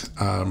that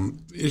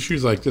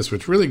issues like this,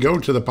 which really go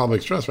to the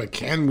public's trust, right?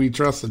 Can we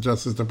trust the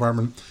Justice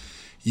Department?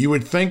 You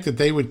would think that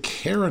they would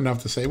care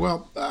enough to say,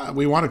 well,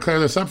 we want to clear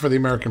this up for the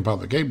American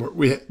public. Hey,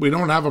 we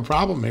don't have a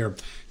problem here.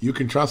 You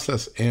can trust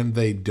us. And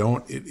they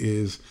don't. It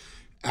is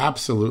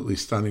absolutely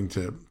stunning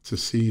to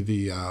see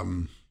the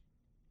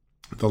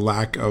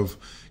lack of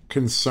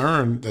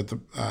concern that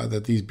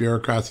that these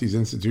bureaucrats, these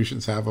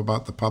institutions have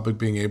about the public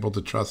being able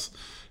to trust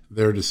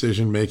their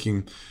decision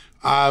making.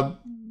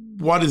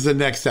 What is the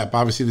next step?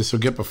 Obviously, this will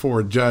get before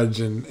a judge,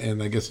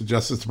 and I guess the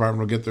Justice Department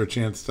will get their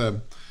chance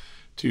to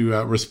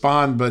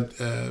respond. But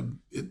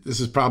this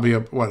is probably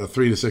a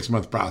 3 to 6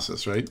 month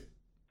process, right?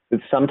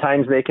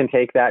 Sometimes they can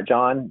take that,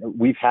 John.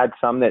 We've had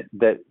some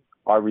that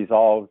are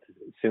resolved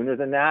sooner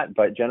than that,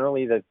 but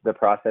generally the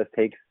process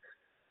takes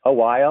a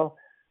while.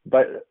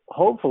 But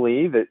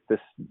hopefully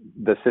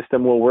the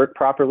system will work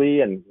properly,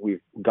 and we've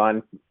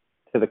gone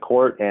to the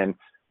court and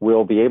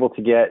we'll be able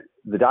to get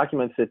the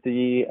documents that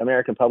the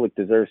American public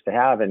deserves to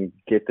have and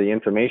get the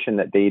information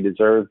that they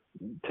deserve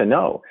to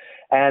know.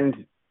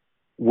 And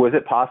was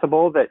it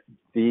possible that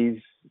these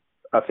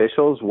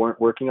officials weren't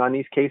working on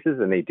these cases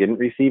and they didn't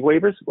receive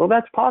waivers? Well,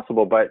 that's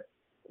possible, but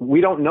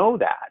we don't know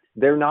that.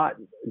 They're not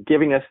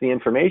giving us the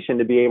information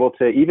to be able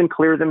to even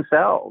clear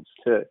themselves,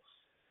 to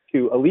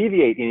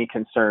alleviate any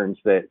concerns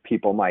that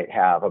people might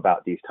have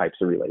about these types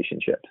of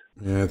relationships.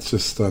 Yeah, it's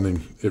just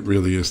stunning. It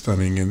really is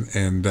stunning.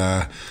 And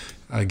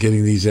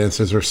getting these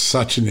answers are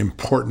such an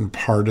important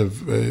part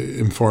of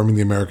informing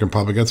the American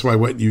public. That's why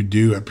what you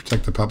do at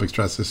Protect the Public's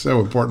Trust is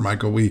so important,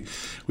 Michael. We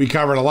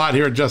covered a lot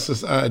here at Just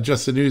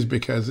the News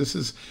because this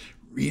is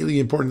really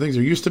important things.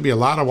 There used to be a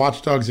lot of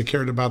watchdogs that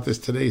cared about this.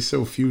 Today,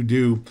 so few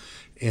do.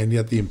 And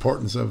yet the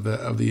importance of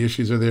the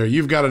issues are there.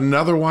 You've got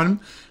another one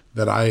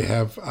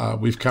that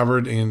we've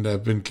covered and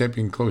have been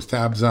keeping close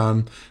tabs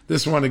on.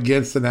 This one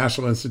against the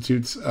National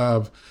Institute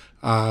of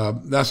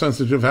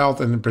Health,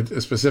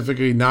 and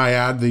specifically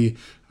NIAID,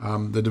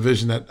 the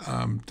division that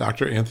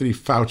Dr. Anthony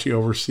Fauci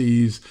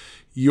oversees.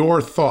 Your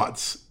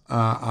thoughts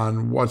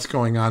on what's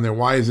going on there?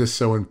 Why is this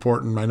so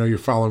important? I know you're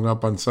following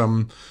up on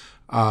some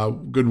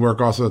good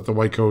work also that the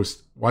White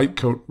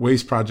Coat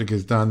Waste Project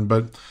has done,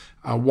 but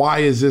why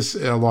is this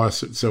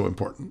lawsuit so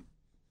important?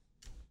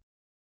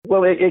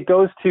 Well, it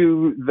goes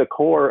to the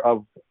core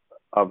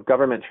of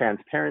government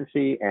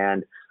transparency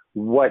and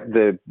what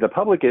the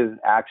public is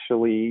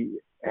actually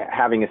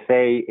having a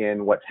say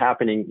in what's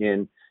happening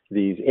in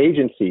these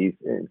agencies.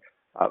 And,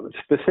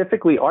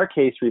 specifically, our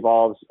case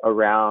revolves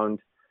around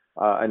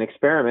an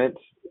experiment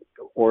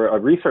or a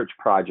research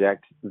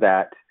project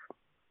that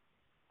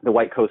the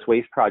White Coast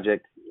Waste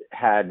Project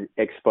had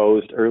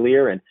exposed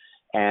earlier,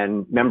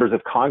 and members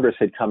of Congress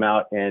had come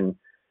out and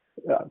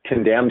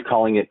condemned,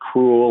 calling it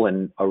cruel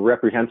and a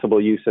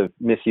reprehensible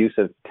misuse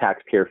of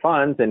taxpayer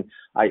funds. And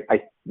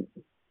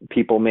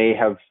people may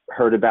have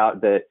heard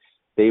about that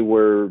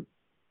the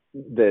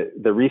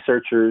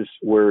researchers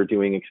were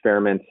doing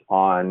experiments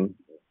on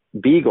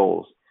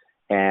beagles,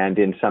 and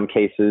in some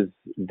cases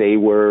they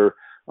were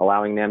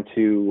allowing them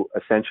to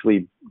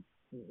essentially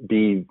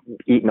be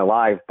eaten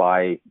alive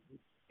by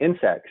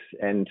insects.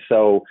 And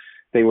so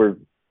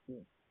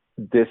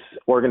this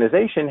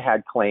organization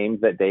had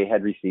claimed that they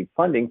had received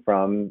funding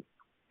from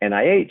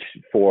NIH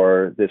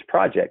for this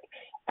project.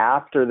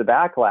 After the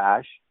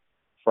backlash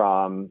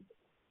from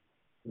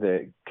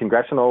the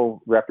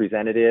congressional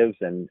representatives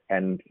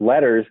and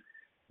letters,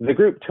 the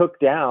group took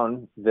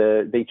down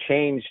they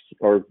changed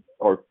or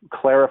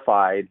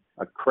clarified,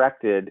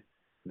 corrected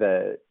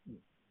the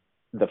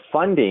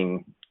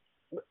funding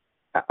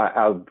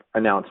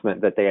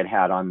announcement that they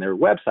had on their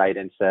website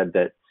and said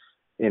that,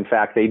 in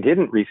fact, they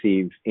didn't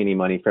receive any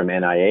money from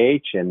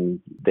NIH and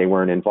they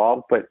weren't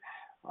involved. But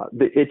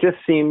it just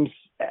seems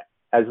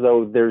as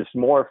though there's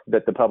more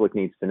that the public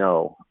needs to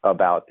know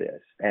about this.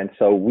 And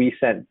so we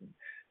sent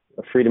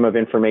a Freedom of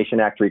Information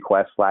Act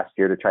request last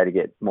year to try to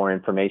get more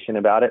information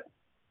about it.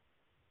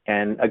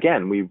 And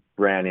again, we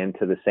ran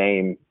into the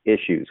same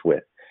issues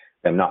with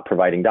them not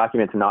providing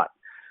documents, not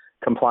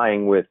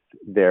complying with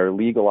their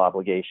legal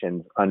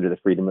obligations under the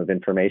Freedom of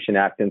Information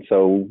Act. And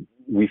so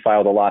we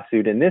filed a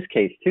lawsuit in this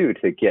case too,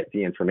 to get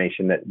the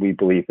information that we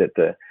believe that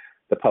the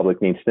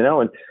public needs to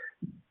know. And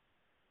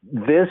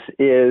this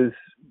is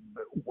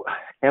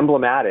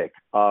emblematic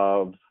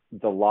of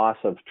the loss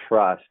of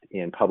trust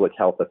in public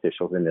health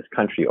officials in this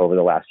country over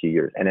the last few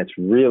years. And it's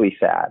really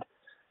sad.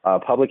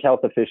 Public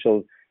health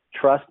officials,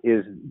 trust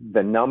is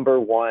the number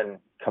one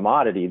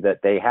commodity that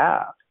they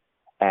have.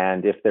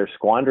 And if they're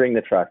squandering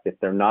the trust, if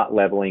they're not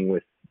leveling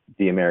with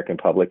the American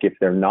public, if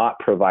they're not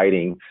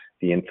providing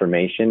the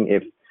information,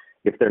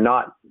 if they're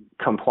not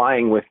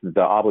complying with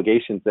the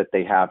obligations that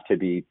they have to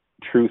be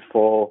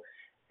truthful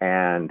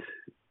and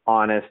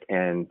honest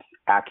and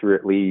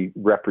accurately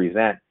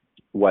represent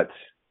what's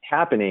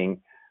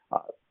happening,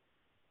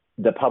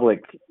 the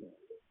public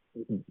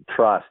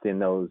trust in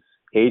those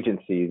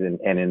agencies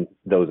and in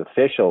those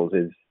officials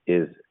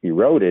is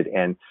eroded,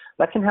 and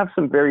that can have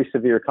some very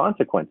severe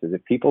consequences.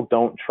 If people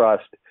don't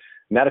trust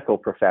medical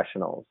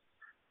professionals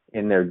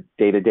in their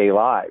day-to-day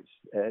lives,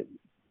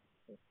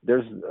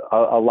 there's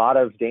a lot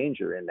of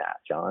danger in that,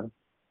 John.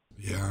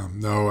 Yeah,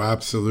 no,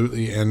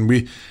 absolutely.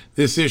 And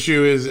this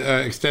issue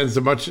extends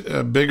to much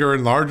bigger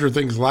and larger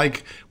things,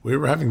 like we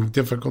were having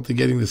difficulty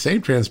getting the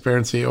same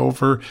transparency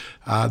over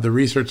the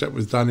research that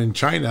was done in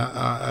China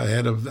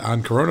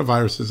on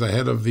coronaviruses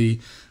ahead of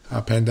the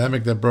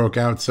pandemic that broke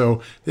out.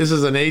 So this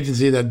is an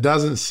agency that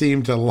doesn't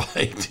seem to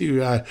like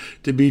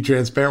to be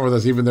transparent with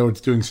us, even though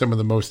it's doing some of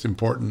the most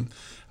important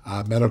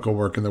medical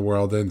work in the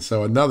world. And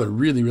so another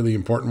really, really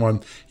important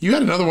one. You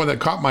had another one that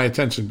caught my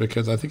attention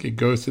because I think it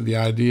goes to the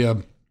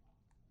idea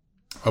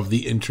of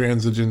the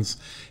intransigence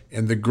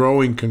and the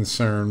growing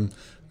concern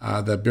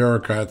that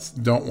bureaucrats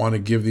don't want to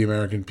give the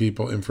American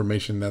people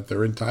information that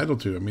they're entitled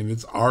to. I mean,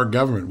 it's our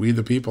government. We,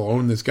 the people,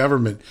 own this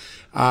government.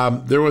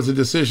 There was a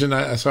decision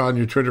I saw on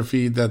your Twitter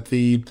feed that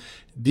the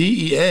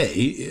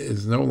DEA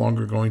is no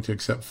longer going to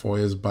accept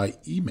FOIAs by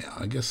email.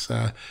 I guess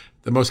the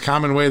most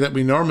common way that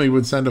we normally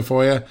would send a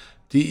FOIA,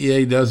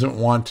 DEA doesn't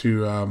want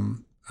to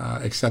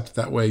accept it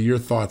that way. Your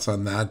thoughts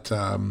on that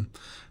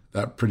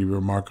pretty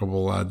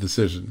remarkable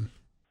decision?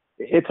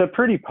 It's a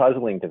pretty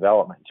puzzling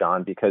development,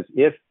 John, because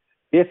if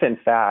in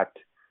fact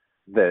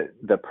the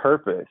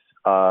purpose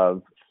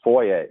of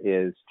FOIA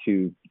is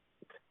to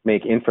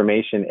make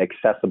information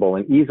accessible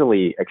and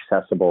easily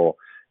accessible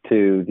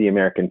to the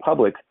American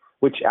public,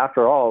 which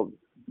after all,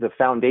 the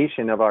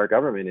foundation of our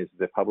government is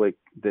the public,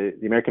 the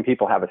American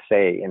people have a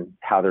say in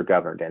how they're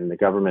governed, and the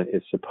government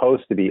is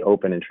supposed to be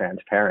open and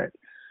transparent.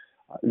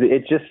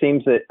 It just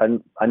seems that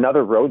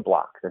another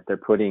roadblock that they're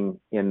putting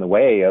in the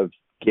way of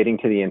getting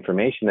to the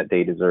information that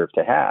they deserve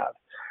to have.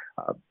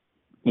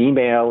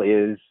 Email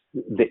is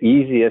the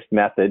easiest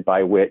method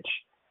by which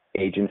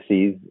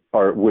agencies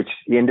or which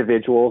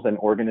individuals and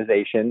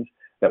organizations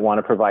that want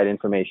to provide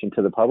information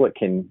to the public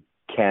can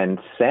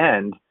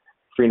send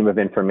Freedom of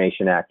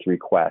Information Act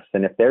requests.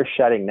 And if they're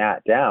shutting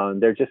that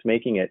down, they're just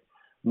making it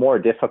more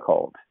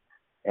difficult.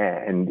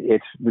 And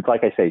it's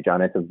like I say,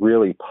 John, it's a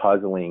really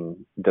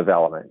puzzling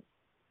development.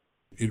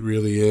 It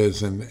really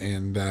is.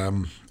 And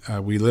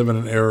we live in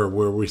an era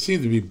where we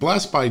seem to be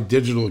blessed by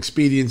digital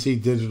expediency,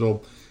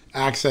 digital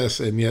access,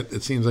 and yet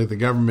it seems like the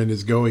government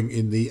is going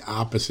in the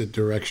opposite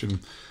direction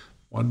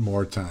one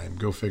more time.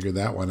 Go figure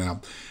that one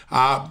out.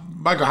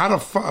 Michael, how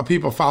do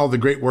people follow the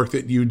great work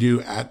that you do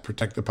at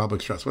Protect the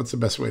Public's Trust? What's the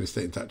best way to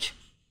stay in touch?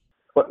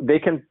 Well, they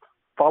can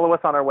follow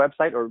us on our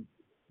website or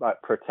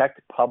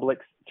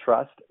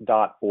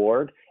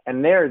protectpublicstrust.org.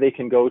 And there they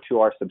can go to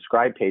our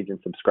subscribe page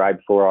and subscribe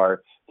to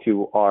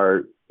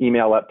our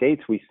email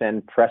updates. We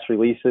send press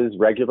releases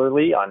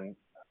regularly on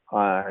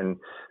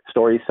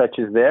stories such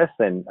as this,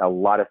 and a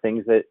lot of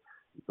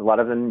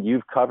them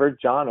you've covered,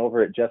 John,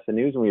 over at Just the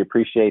News, and we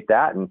appreciate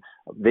that. And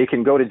they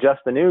can go to Just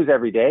the News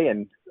every day,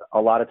 and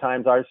a lot of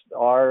times there's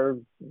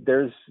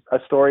a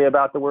story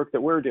about the work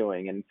that we're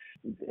doing,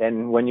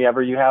 and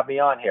whenever you have me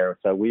on here.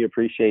 So we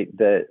appreciate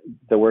the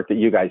work that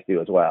you guys do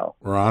as well.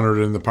 We're honored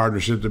in the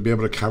partnership to be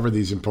able to cover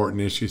these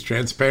important issues.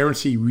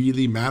 Transparency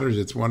really matters.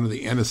 It's one of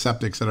the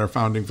antiseptics that our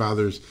founding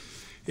fathers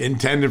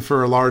intended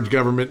for a large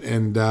government,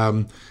 and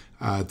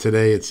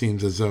today it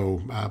seems as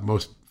though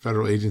most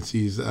federal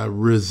agencies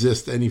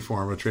resist any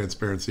form of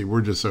transparency.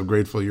 We're just so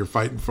grateful you're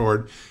fighting for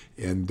it.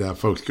 And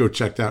folks, go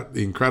check out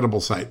the incredible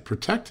site,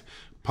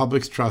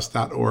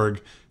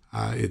 protectpublicstrust.org.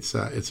 It's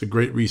a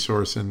great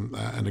resource and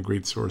a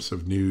great source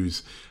of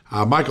news.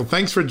 Michael,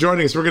 thanks for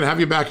joining us. We're going to have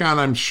you back on,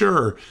 I'm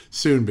sure,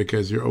 soon,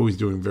 because you're always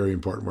doing very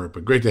important work.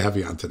 But great to have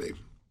you on today.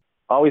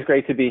 Always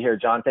great to be here,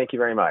 John. Thank you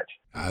very much.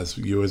 as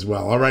you as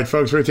well. All right,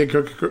 folks, we're going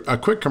to take a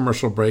quick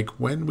commercial break.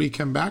 When we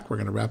come back, we're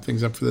going to wrap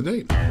things up for the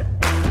day.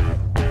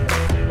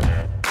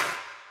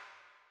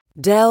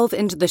 Delve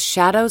into the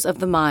shadows of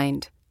the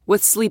mind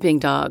with Sleeping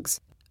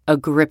Dogs, a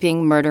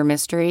gripping murder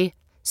mystery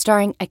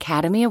starring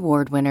Academy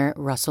Award winner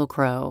Russell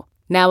Crowe.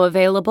 Now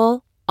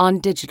available on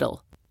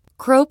digital.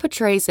 Crowe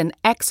portrays an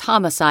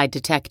ex-homicide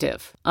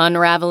detective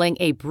unraveling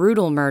a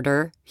brutal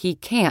murder he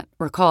can't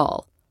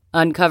recall.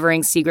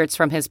 Uncovering secrets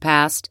from his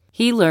past,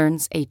 he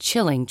learns a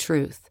chilling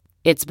truth.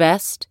 It's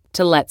best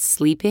to let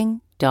sleeping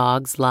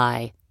dogs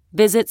lie.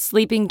 Visit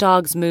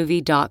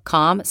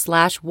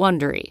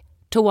sleepingdogsmovie.com/Wondery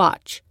to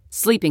watch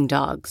Sleeping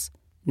Dogs,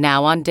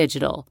 now on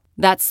digital.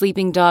 That's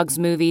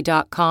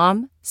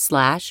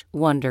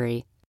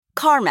sleepingdogsmovie.com/Wondery.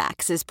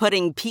 CarMax is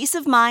putting peace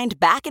of mind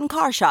back in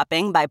car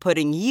shopping by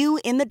putting you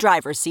in the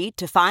driver's seat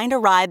to find a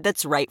ride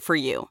that's right for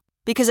you.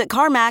 Because at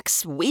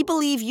CarMax, we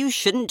believe you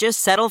shouldn't just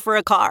settle for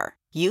a car.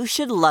 You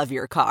should love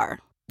your car.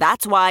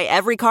 That's why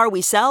every car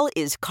we sell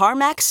is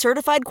CarMax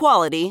certified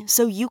quality,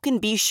 so you can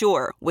be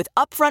sure with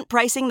upfront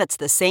pricing that's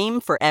the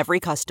same for every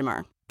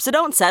customer. So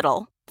don't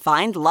settle.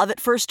 Find love at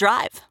first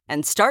drive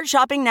and start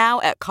shopping now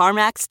at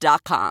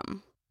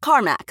CarMax.com.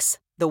 CarMax,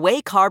 the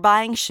way car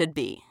buying should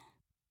be.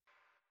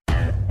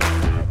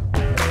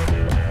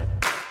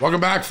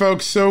 Welcome back,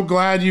 folks. So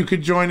glad you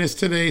could join us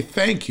today.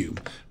 Thank you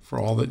for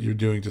all that you're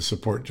doing to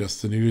support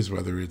Just the News,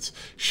 whether it's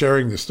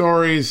sharing the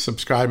stories,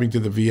 subscribing to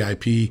the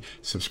VIP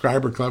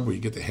subscriber club where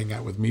you get to hang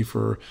out with me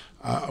for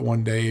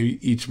one day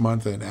each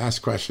month and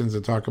ask questions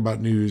and talk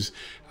about news.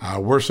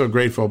 We're so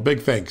grateful.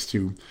 Big thanks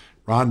to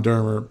Ron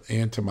Dermer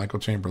and to Michael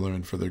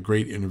Chamberlain for their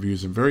great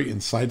interviews and very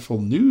insightful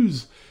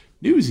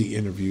newsy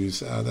interviews.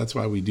 That's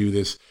why we do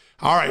this.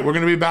 All right, we're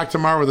going to be back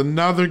tomorrow with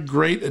another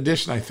great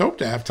edition. I hope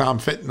to have Tom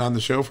Fitton on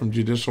the show from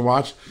Judicial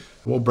Watch.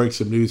 We'll break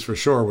some news for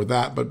sure with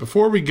that. But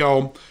before we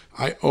go,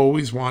 I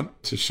always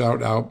want to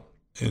shout out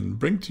and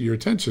bring to your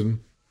attention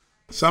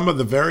some of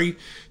the very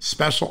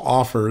special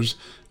offers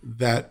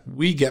that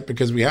we get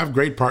because we have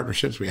great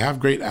partnerships. We have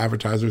great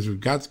advertisers. We've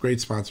got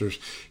great sponsors,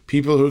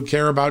 people who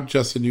care about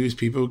Just the News,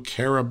 people who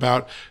care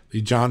about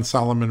the John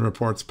Solomon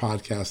Reports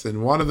podcast.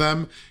 And one of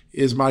them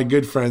is my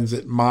good friends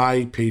at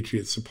My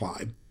Patriot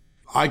Supply.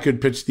 I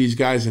could pitch these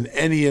guys in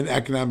any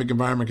economic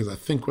environment because I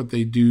think what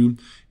they do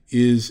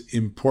is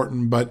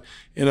important. But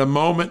in a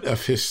moment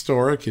of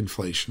historic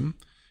inflation,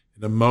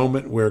 in a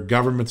moment where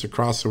governments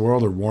across the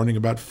world are warning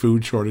about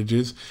food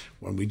shortages,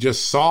 when we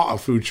just saw a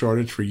food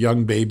shortage for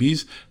young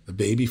babies, the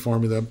baby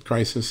formula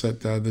crisis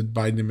that the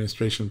Biden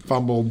administration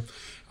fumbled,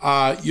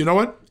 you know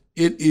what?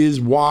 It is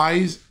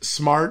wise,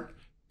 smart,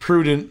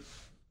 prudent,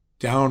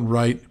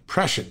 downright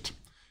prescient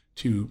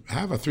to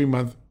have a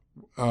 3-month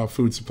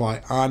food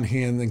supply on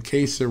hand in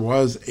case there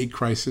was a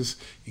crisis,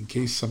 in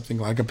case something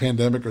like a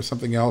pandemic or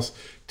something else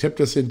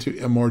tipped us into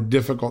a more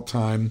difficult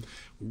time.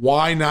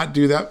 Why not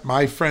do that?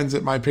 My friends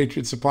at My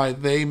Patriot Supply,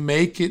 they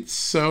make it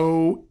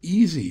so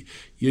easy.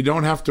 You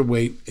don't have to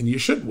wait, and you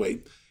should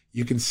wait.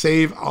 You can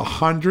save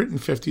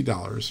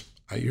 $150.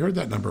 You heard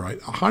that number right.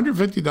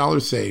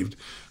 $150 saved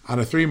on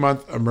a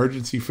 3-month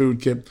emergency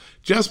food kit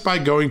just by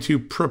going to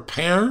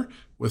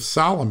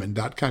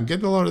preparewithsolomon.com.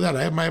 Get a load of that.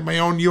 I have my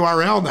own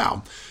URL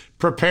now.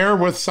 Prepare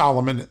with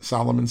Solomon.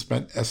 Solomon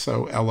spent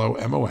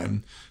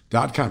SOLOMON.com.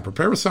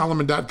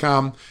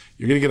 Preparewithsolomon.com.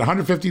 You're going to get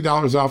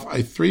 $150 off a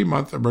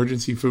 3-month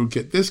emergency food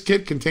kit. This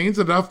kit contains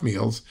enough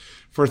meals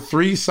for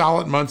 3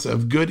 solid months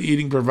of good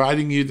eating,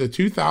 providing you the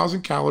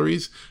 2,000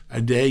 calories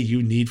a day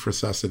you need for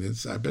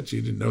sustenance. I bet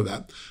you didn't know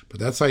that, but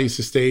that's how you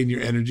sustain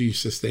your energy, you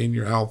sustain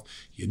your health.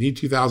 You need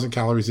 2,000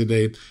 calories a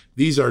day.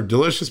 These are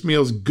delicious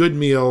meals, good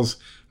meals.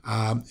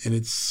 And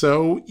it's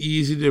so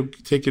easy to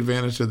take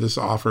advantage of this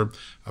offer,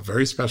 a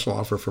very special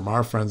offer from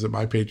our friends at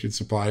My Patriot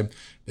Supply.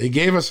 They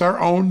gave us our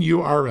own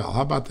URL.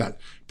 How about that?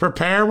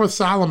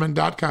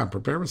 Preparewithsolomon.com.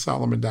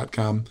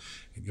 Preparewithsolomon.com.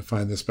 And you'll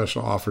find this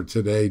special offer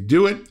today.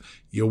 Do it.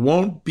 You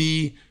won't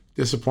be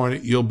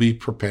disappointed. You'll be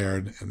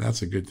prepared. And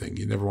that's a good thing.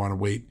 You never want to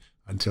wait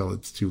until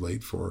it's too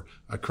late for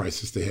a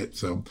crisis to hit.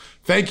 So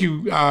thank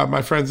you,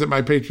 my friends at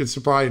My Patriot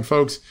Supply. And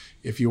folks,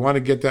 if you want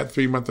to get that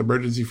 3-month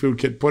emergency food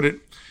kit, put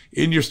it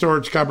in your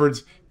storage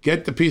cupboards.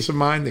 Get the peace of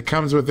mind that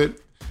comes with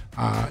it.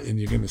 And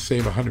you're going to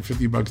save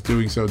 $150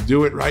 doing so.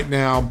 Do it right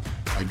now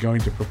by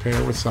going to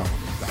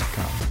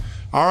preparewithsolomon.com.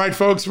 All right,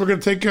 folks, we're going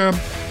to take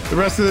the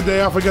rest of the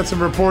day off. We got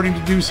some reporting to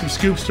do, some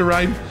scoops to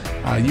write.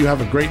 You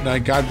have a great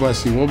night. God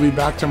bless you. We'll be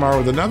back tomorrow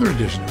with another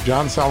edition of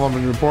John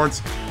Solomon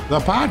Reports, the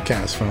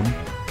podcast from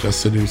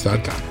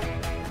justthenews.com.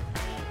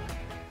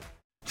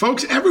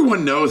 Folks,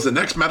 everyone knows the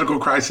next medical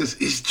crisis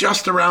is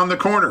just around the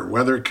corner,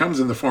 whether it comes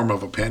in the form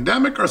of a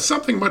pandemic or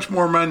something much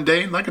more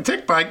mundane like a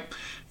tick bite.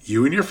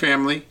 You and your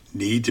family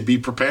need to be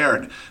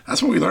prepared.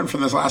 That's what we learned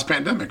from this last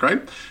pandemic,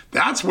 right?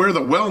 That's where the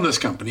Wellness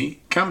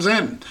Company comes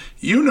in.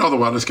 You know the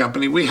Wellness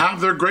Company. We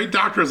have their great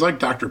doctors like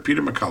Dr.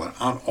 Peter McCullough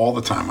on all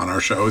the time on our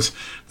shows.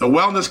 The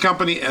Wellness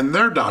Company and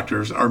their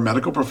doctors are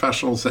medical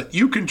professionals that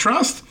you can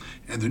trust,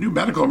 and the new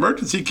medical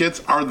emergency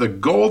kits are the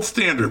gold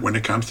standard when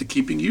it comes to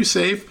keeping you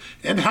safe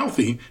and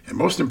healthy, and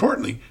most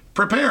importantly,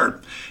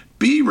 prepared.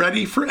 Be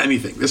ready for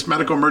anything. This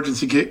medical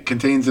emergency kit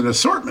contains an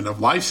assortment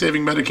of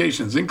life-saving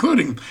medications,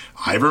 including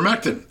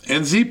ivermectin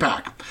and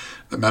Z-Pak.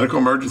 The medical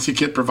emergency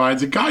kit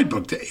provides a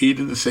guidebook to aid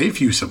in the safe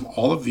use of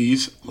all of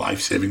these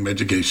life-saving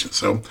medications,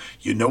 so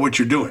you know what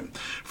you're doing.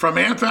 From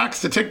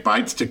anthrax to tick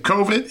bites to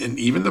COVID and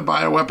even the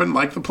bioweapon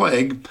like the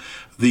plague,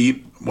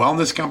 the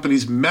Wellness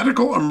Company's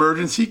medical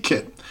emergency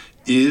kit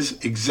is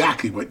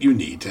exactly what you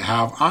need to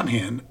have on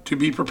hand to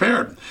be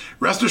prepared.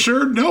 Rest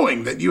assured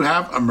knowing that you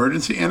have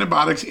emergency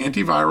antibiotics,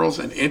 antivirals,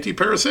 and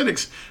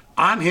antiparasitics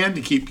on hand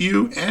to keep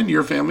you and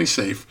your family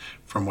safe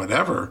from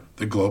whatever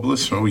the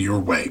globalists throw your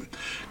way.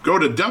 Go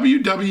to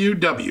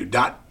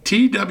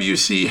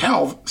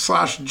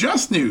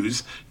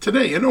www.twchealth/justnews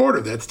today and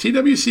order. That's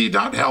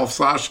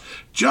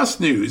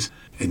twc.health/justnews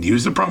and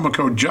use the promo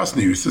code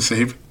JUSTNEWS to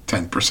save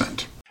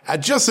 10%.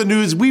 At Just the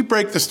News, we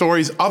break the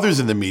stories others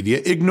in the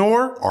media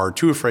ignore or are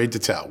too afraid to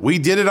tell. We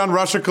did it on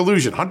Russia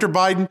collusion, Hunter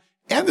Biden,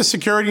 and the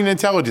security and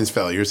intelligence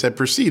failures that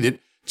preceded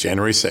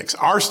January 6th.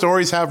 Our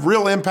stories have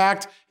real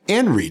impact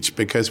and reach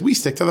because we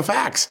stick to the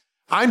facts.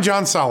 I'm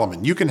John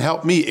Solomon. You can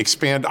help me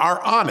expand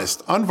our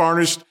honest,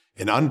 unvarnished,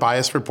 and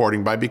unbiased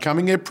reporting by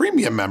becoming a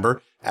premium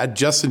member at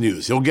Just the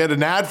News. You'll get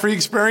an ad-free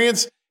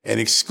experience and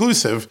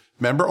exclusive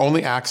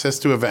member-only access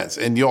to events,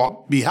 and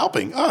you'll be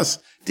helping us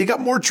dig up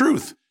more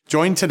truth.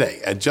 Join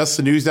today at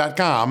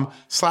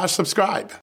justthenews.com/subscribe.